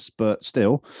press, but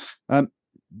still.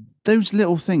 Those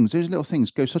little things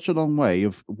go such a long way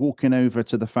of walking over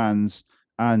to the fans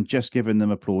and just giving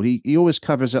them applause. He always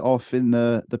covers it off in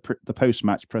the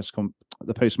post-match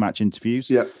the post-match interviews.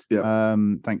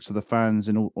 Thanks to the fans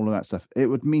and all of that stuff. It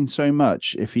would mean so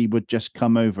much if he would just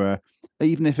come over,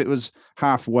 even if it was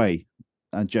halfway,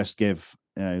 and just give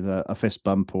a fist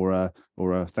bump or a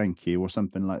thank you or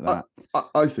something like that.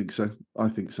 I think so.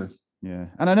 Yeah,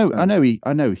 and I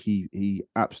know he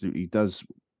absolutely does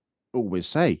always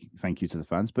say thank you to the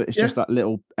fans, but it's just that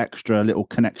little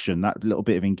connection, that little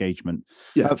bit of engagement.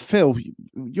 Phil,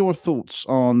 your thoughts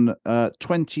on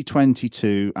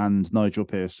 2022 and Nigel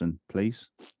Pearson, please.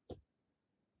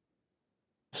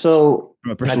 So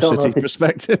from a Bristol City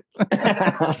perspective,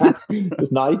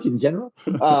 just Nigel in general.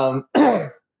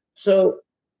 So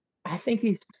I think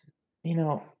he's,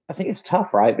 I think it's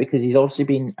tough, right? Because he's obviously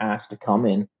been asked to come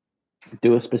in,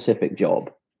 do a specific job,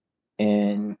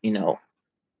 and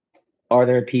are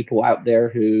there people out there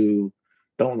who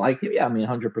don't like it? Yeah, I mean,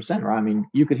 100%, right? I mean,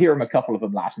 you could hear him, a couple of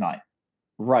them last night.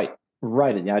 Right. I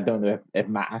don't know if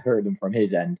Matt heard them from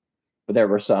his end, but there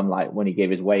were some, like, when he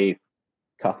gave his wave,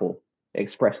 couple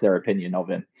expressed their opinion of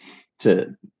him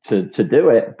to do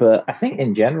it. But I think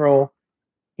in general,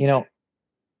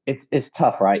 it's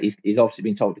tough, right? He's obviously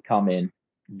been told to come in,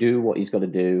 do what he's got to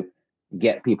do,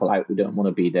 get people out who don't want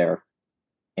to be there.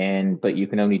 But you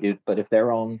can only do, but if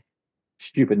they're on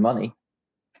stupid money,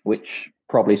 which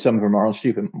probably some of them are on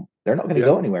stupid, they're not going to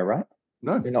go anywhere, right?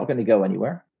 No, they're not going to go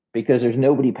anywhere because there's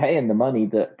nobody paying the money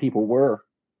that people were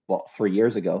 3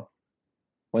 years ago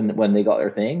when they got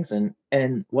their things.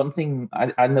 And one thing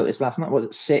I noticed last night was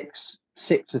that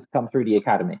six have come through the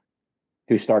academy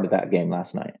who started that game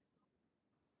last night.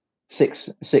 Six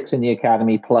in the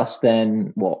academy, plus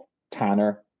then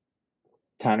Tanner's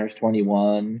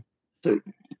 21. So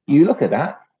you look at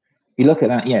that,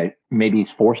 maybe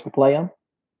he's forced to play him.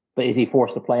 But is he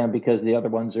forced to play him because the other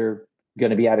ones are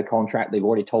going to be out of contract? They've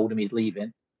already told him he's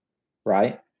leaving,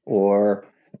 right? Or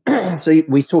so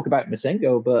we talk about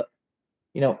Masengo, but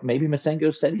maybe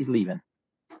Masengo said he's leaving,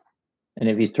 and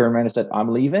if he's turned around and said I'm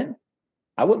leaving,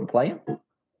 I wouldn't play him.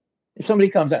 If somebody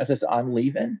comes out and says I'm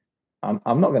leaving, I'm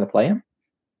not going to play him.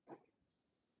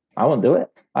 I won't do it.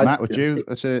 Matt, would you?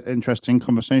 That's an interesting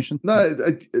conversation. No,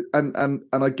 and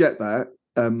I get that.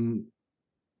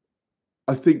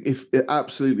 I think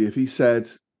if he said,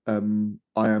 I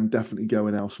am definitely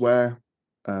going elsewhere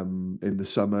in the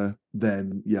summer,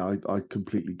 then I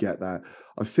completely get that.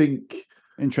 I think,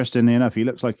 interestingly enough, he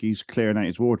looks like he's clearing out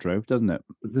his wardrobe, doesn't it?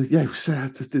 Yeah, I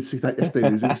did see that yesterday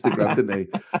on his Instagram, didn't he?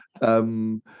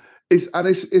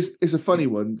 It's a funny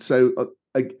one. So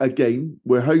again,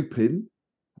 we're hoping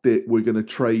that we're going to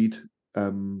trade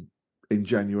in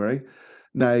January.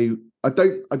 Now, I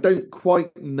don't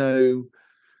quite know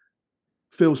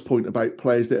Phil's point about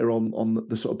players that are on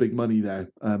the sort of big money there.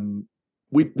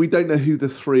 We don't know who the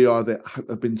three are that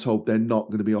have been told they're not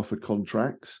going to be offered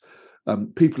contracts.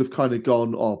 People have kind of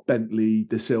gone, Bentley,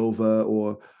 De Silva,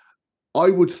 or I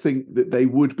would think that they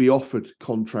would be offered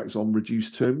contracts on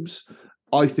reduced terms.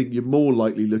 I think you're more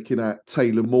likely looking at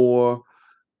Taylor Moore,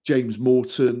 James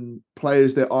Morton,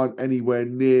 players that aren't anywhere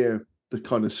near the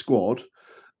kind of squad.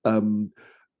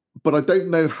 But I don't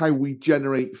know how we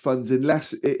generate funds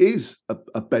unless it is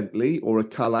a Bentley or a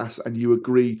Callas and you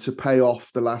agree to pay off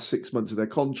the last 6 months of their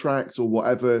contract or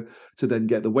whatever to then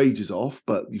get the wages off,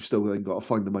 but you've still then got to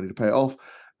find the money to pay it off.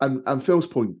 And Phil's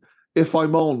point, if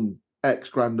I'm on X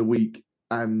grand a week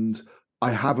and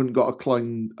I haven't got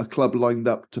a club lined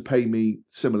up to pay me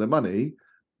similar money,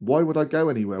 why would I go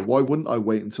anywhere? Why wouldn't I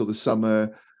wait until the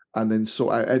summer and then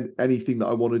sort out anything that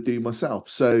I want to do myself?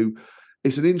 So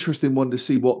it's an interesting one to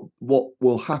see what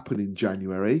will happen in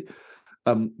January.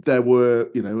 There were,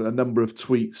 a number of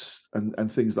tweets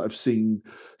and things that I've seen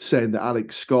saying that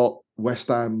Alex Scott, West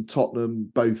Ham,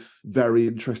 Tottenham, both very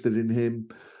interested in him.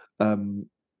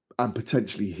 And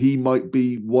potentially he might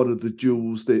be one of the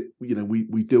jewels that,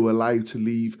 we do allow to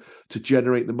leave to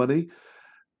generate the money.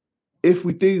 If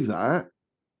we do that,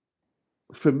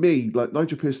 for me, like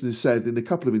Nigel Pearson has said in a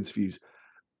couple of interviews,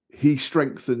 he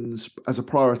strengthens as a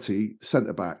priority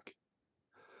centre-back.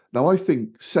 Now, I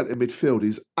think centre midfield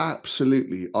is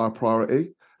absolutely our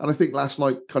priority. And I think last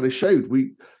night kind of showed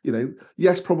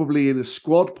yes, probably in a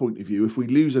squad point of view, if we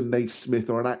lose a Naismith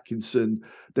or an Atkinson,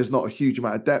 there's not a huge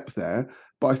amount of depth there.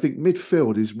 But I think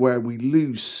midfield is where we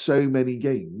lose so many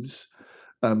games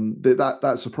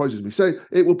that surprises me. So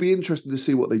it will be interesting to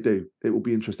see what they do. It will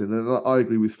be interesting. And I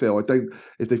agree with Phil.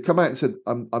 If they've come out and said,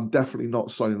 I'm definitely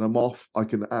not signing them off, I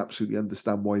can absolutely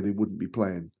understand why they wouldn't be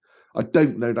playing. I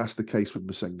don't know that's the case with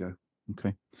Masengo.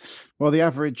 Okay. Well, the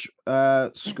average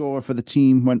score for the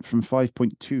team went from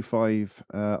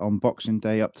 5.25 on Boxing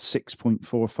Day up to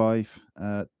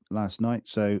 6.45 last night.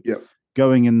 So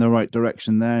going in the right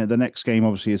direction there. The next game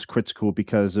obviously is critical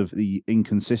because of the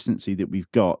inconsistency that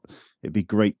we've got. It'd be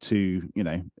great to,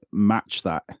 match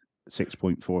that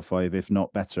 6.45, if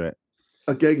not better it.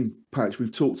 Again, Patch,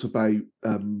 we've talked about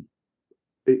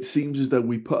it seems as though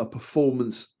we put a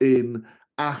performance in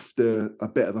after a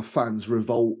bit of a fans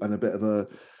revolt and a bit of a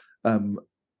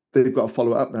they've got to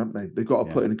follow it up now, haven't they? They've got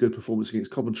to put in a good performance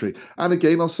against Coventry. And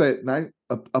again, I'll say it now,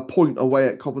 a point away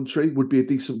at Coventry would be a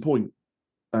decent point.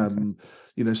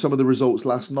 Some of the results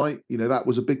last night, that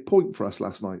was a big point for us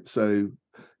last night. So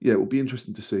it will be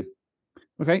interesting to see.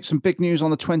 Okay, some big news on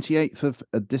the 28th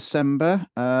of December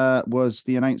was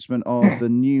the announcement of the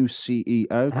new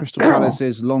CEO. Crystal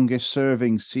Palace's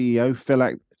longest-serving CEO,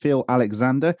 Phil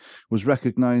Alexander, was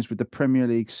recognised with the Premier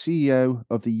League CEO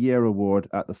of the Year award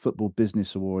at the Football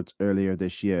Business Awards earlier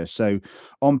this year. So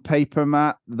on paper,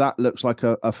 Matt, that looks like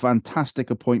a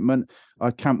fantastic appointment. I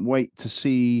can't wait to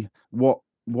see what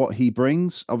he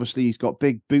brings. Obviously, he's got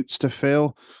big boots to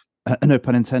fill. No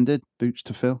pun intended, boots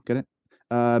to fill, get it?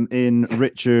 In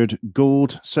Richard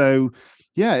Gould. So,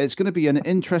 it's going to be an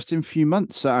interesting few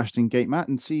months at Ashton Gate, Matt,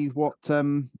 and see what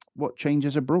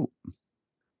changes are brought.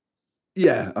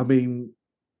 Yeah, I mean,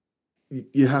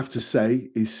 you have to say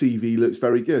his CV looks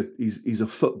very good. He's a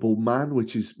football man,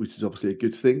 which is obviously a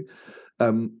good thing.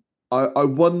 I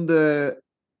wonder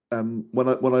when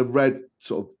I read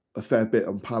sort of a fair bit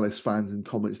on Palace fans and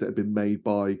comments that have been made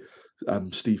by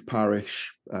Steve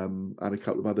Parish and a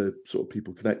couple of other sort of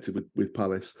people connected with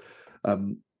Palace,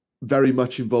 very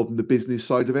much involved in the business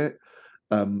side of it.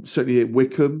 Certainly at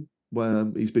Wickham, where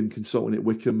he's been consulting at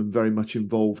Wickham and very much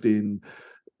involved in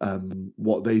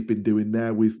what they've been doing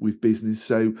there with business.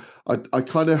 So I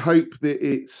kind of hope that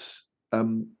it's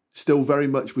still very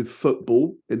much with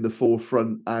football in the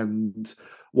forefront and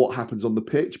what happens on the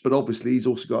pitch, but obviously he's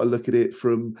also got to look at it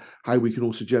from how we can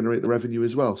also generate the revenue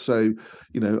as well. So,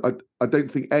 I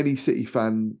don't think any City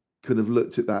fan could have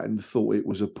looked at that and thought it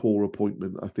was a poor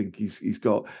appointment. I think he's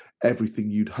got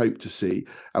everything you'd hope to see.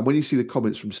 And when you see the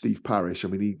comments from Steve Parish, I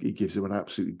mean, he gives him an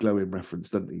absolutely glowing reference,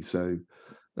 doesn't he? So,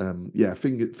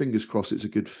 fingers crossed it's a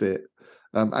good fit.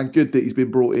 And good that he's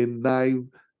been brought in now,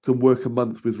 can work a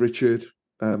month with Richard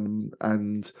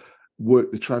and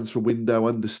work the transfer window,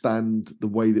 understand the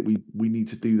way that we need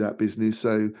to do that business.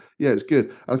 So, it's good.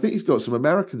 And I think he's got some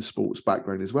American sports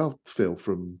background as well, Phil,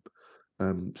 from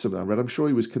something I read. I'm sure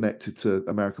he was connected to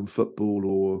American football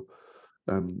or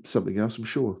something else, I'm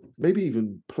sure. Maybe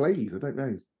even played, I don't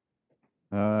know.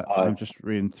 I'm just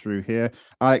reading through here.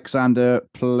 Alexander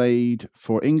played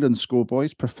for England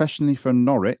schoolboys, professionally for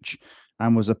Norwich,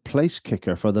 and was a place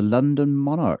kicker for the London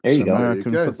Monarchs,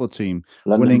 American football team,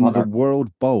 winning the World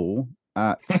Bowl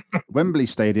at Wembley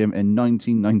Stadium in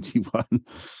 1991.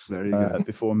 There you go.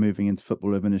 Before moving into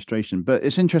football administration. But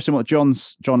it's interesting what John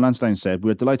Lansdowne said.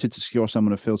 We're delighted to secure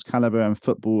someone of Phil's caliber and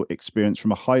football experience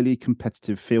from a highly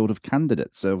competitive field of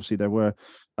candidates. So obviously there were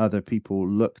other people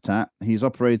looked at. He's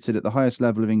operated at the highest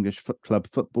level of English club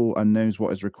football and knows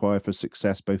what is required for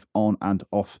success both on and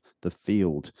off the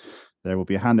field. There will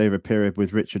be a handover period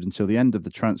with Richard until the end of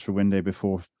the transfer window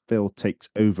before Phil takes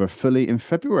over fully in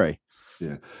February.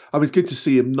 Yeah, I mean, it's good to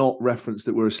see him not reference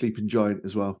that we're a sleeping giant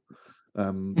as well.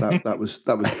 That was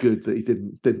good that he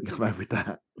didn't come out with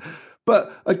that.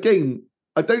 But again,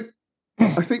 I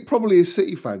think probably as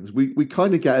City fans, we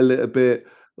kind of get a little bit,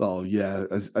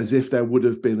 as if there would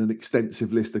have been an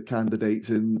extensive list of candidates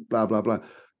and blah blah blah.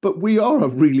 But we are a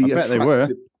really attractive, they were.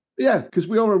 Yeah, because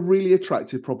we are a really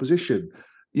attractive proposition.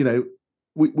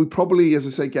 We probably, as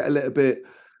I say, get a little bit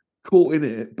caught in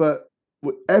it, but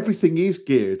everything is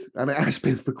geared, and it has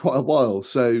been for quite a while.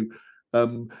 So,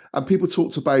 and people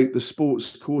talked about the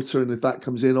sports quarter, and if that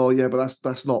comes in, oh yeah, but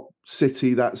that's not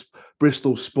City, that's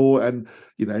Bristol Sport, and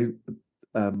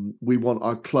we want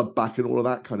our club back and all of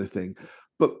that kind of thing.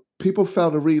 But people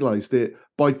fail to realise that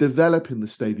by developing the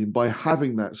stadium, by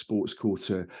having that sports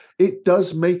quarter, it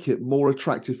does make it more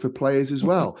attractive for players as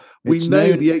well. We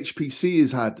know the HPC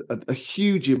has had a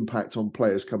huge impact on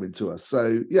players coming to us.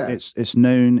 So yeah, it's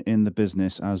known in the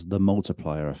business as the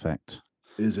multiplier effect.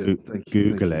 Is it?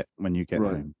 Google it when you get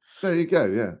home. There you go.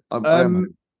 Yeah, I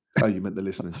am. Oh, you meant the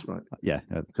listeners, right? Yeah,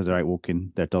 because they're out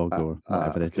walking their dog or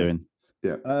whatever they're doing.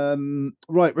 Yeah.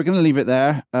 Right, we're going to leave it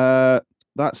there.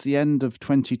 That's the end of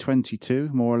 2022,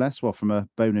 more or less. Well, from a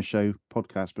bonus show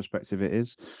podcast perspective, it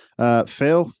is.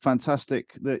 Phil,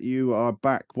 fantastic that you are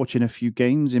back watching a few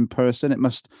games in person. It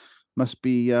must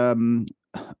be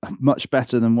much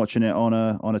better than watching it on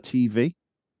a TV.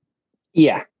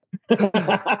 Yeah.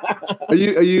 Are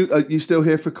you still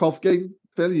here for Cov game,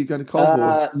 Phil? Are you going to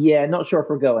Cov? Yeah, not sure if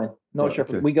we're going. Not sure.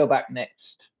 We go back next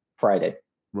Friday.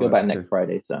 Next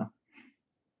Friday. So.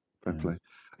 Fair play.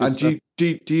 And do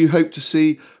you hope to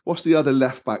see what's the other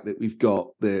left back that we've got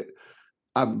that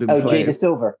haven't been playing? Jada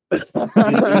Silva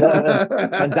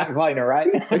and Zach Viner, right?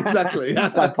 Exactly.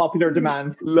 By popular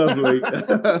demand. Lovely.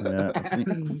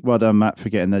 Well done, Matt, for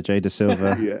getting the Jada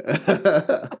Silva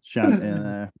chant in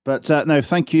there. But no,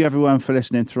 thank you everyone for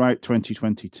listening throughout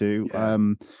 2022. Yeah.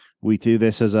 We do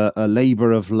this as a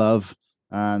labor of love.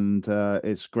 And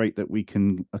it's great that we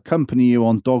can accompany you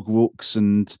on dog walks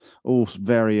and all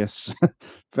various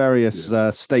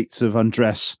states of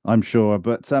undress, I'm sure.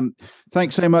 But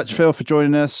thanks so much, Phil, for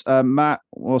joining us. Matt,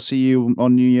 we'll see you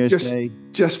on New Year's Day.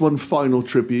 Just one final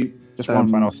tribute. Just one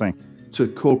final thing. To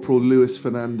Corporal Luis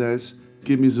Fernandez.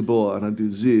 Give me the ball and I do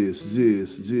this,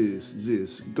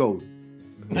 go.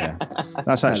 Yeah,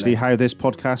 that's actually how this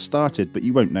podcast started, but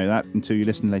you won't know that until you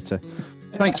listen later.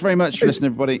 Thanks very much for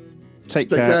listening, everybody. Take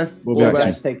care. We'll be back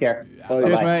soon. Take care.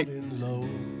 Cheers, mate.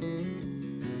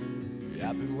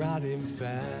 I've been riding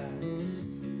fast.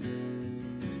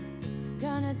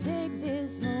 Gonna take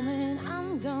this moment,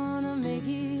 I'm gonna make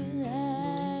it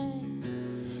last.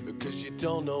 Because you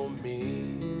don't know me.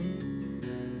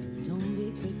 Don't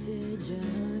be quick to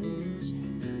judge.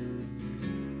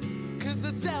 Cause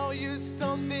I tell you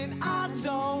something, I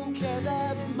don't care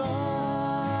that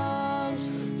much.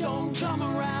 Don't come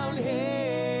around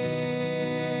here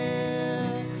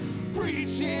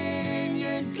preaching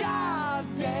your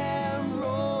goddamn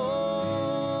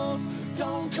rules.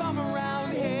 Don't come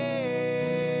around here,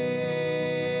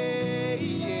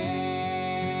 yeah.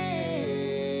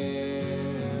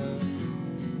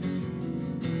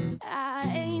 I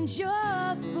ain't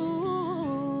your fool.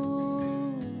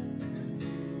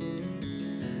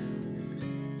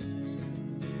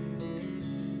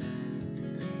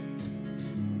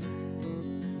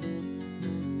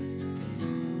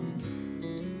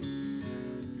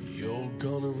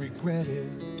 Gonna regret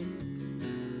it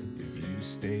if you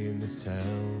stay in this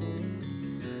town.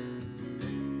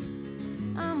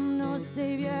 I'm no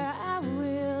savior, I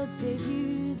will take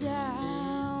you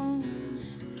down.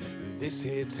 This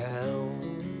here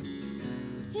town,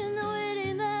 you know it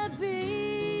ain't that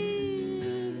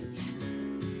big.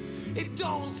 It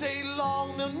don't take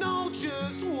long, they'll know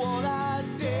just what I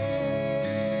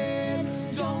did.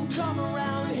 Don't come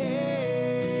around here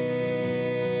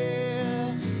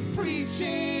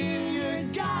preaching your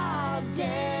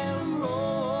goddamn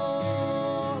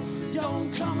rules.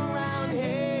 Don't come around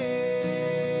here,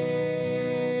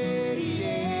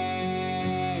 yeah.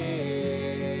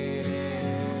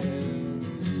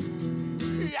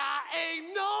 I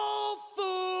ain't no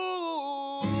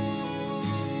fool.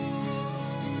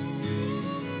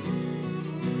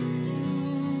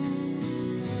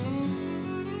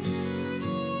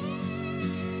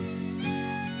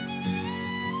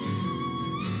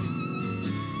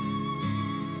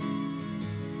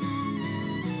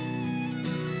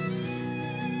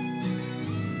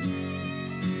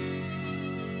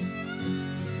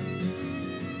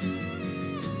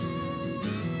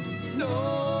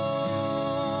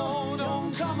 No,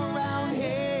 don't come around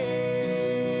here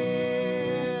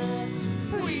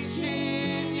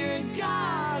preaching your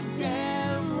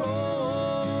goddamn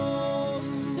rules.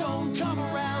 Don't come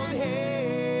around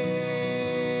here,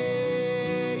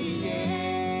 yeah.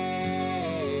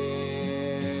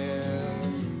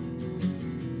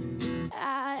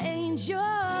 I ain't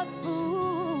your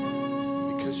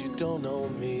fool. Because you don't know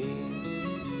me,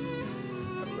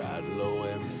 I ride low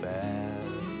and fast.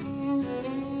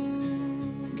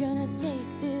 Gonna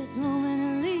take this moment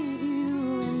and leave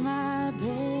you in my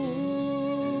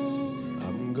bed.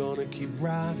 I'm gonna keep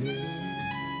riding,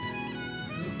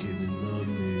 looking in the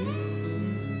mirror.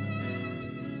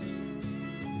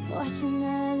 Watching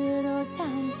that little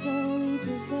town slowly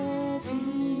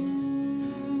disappear.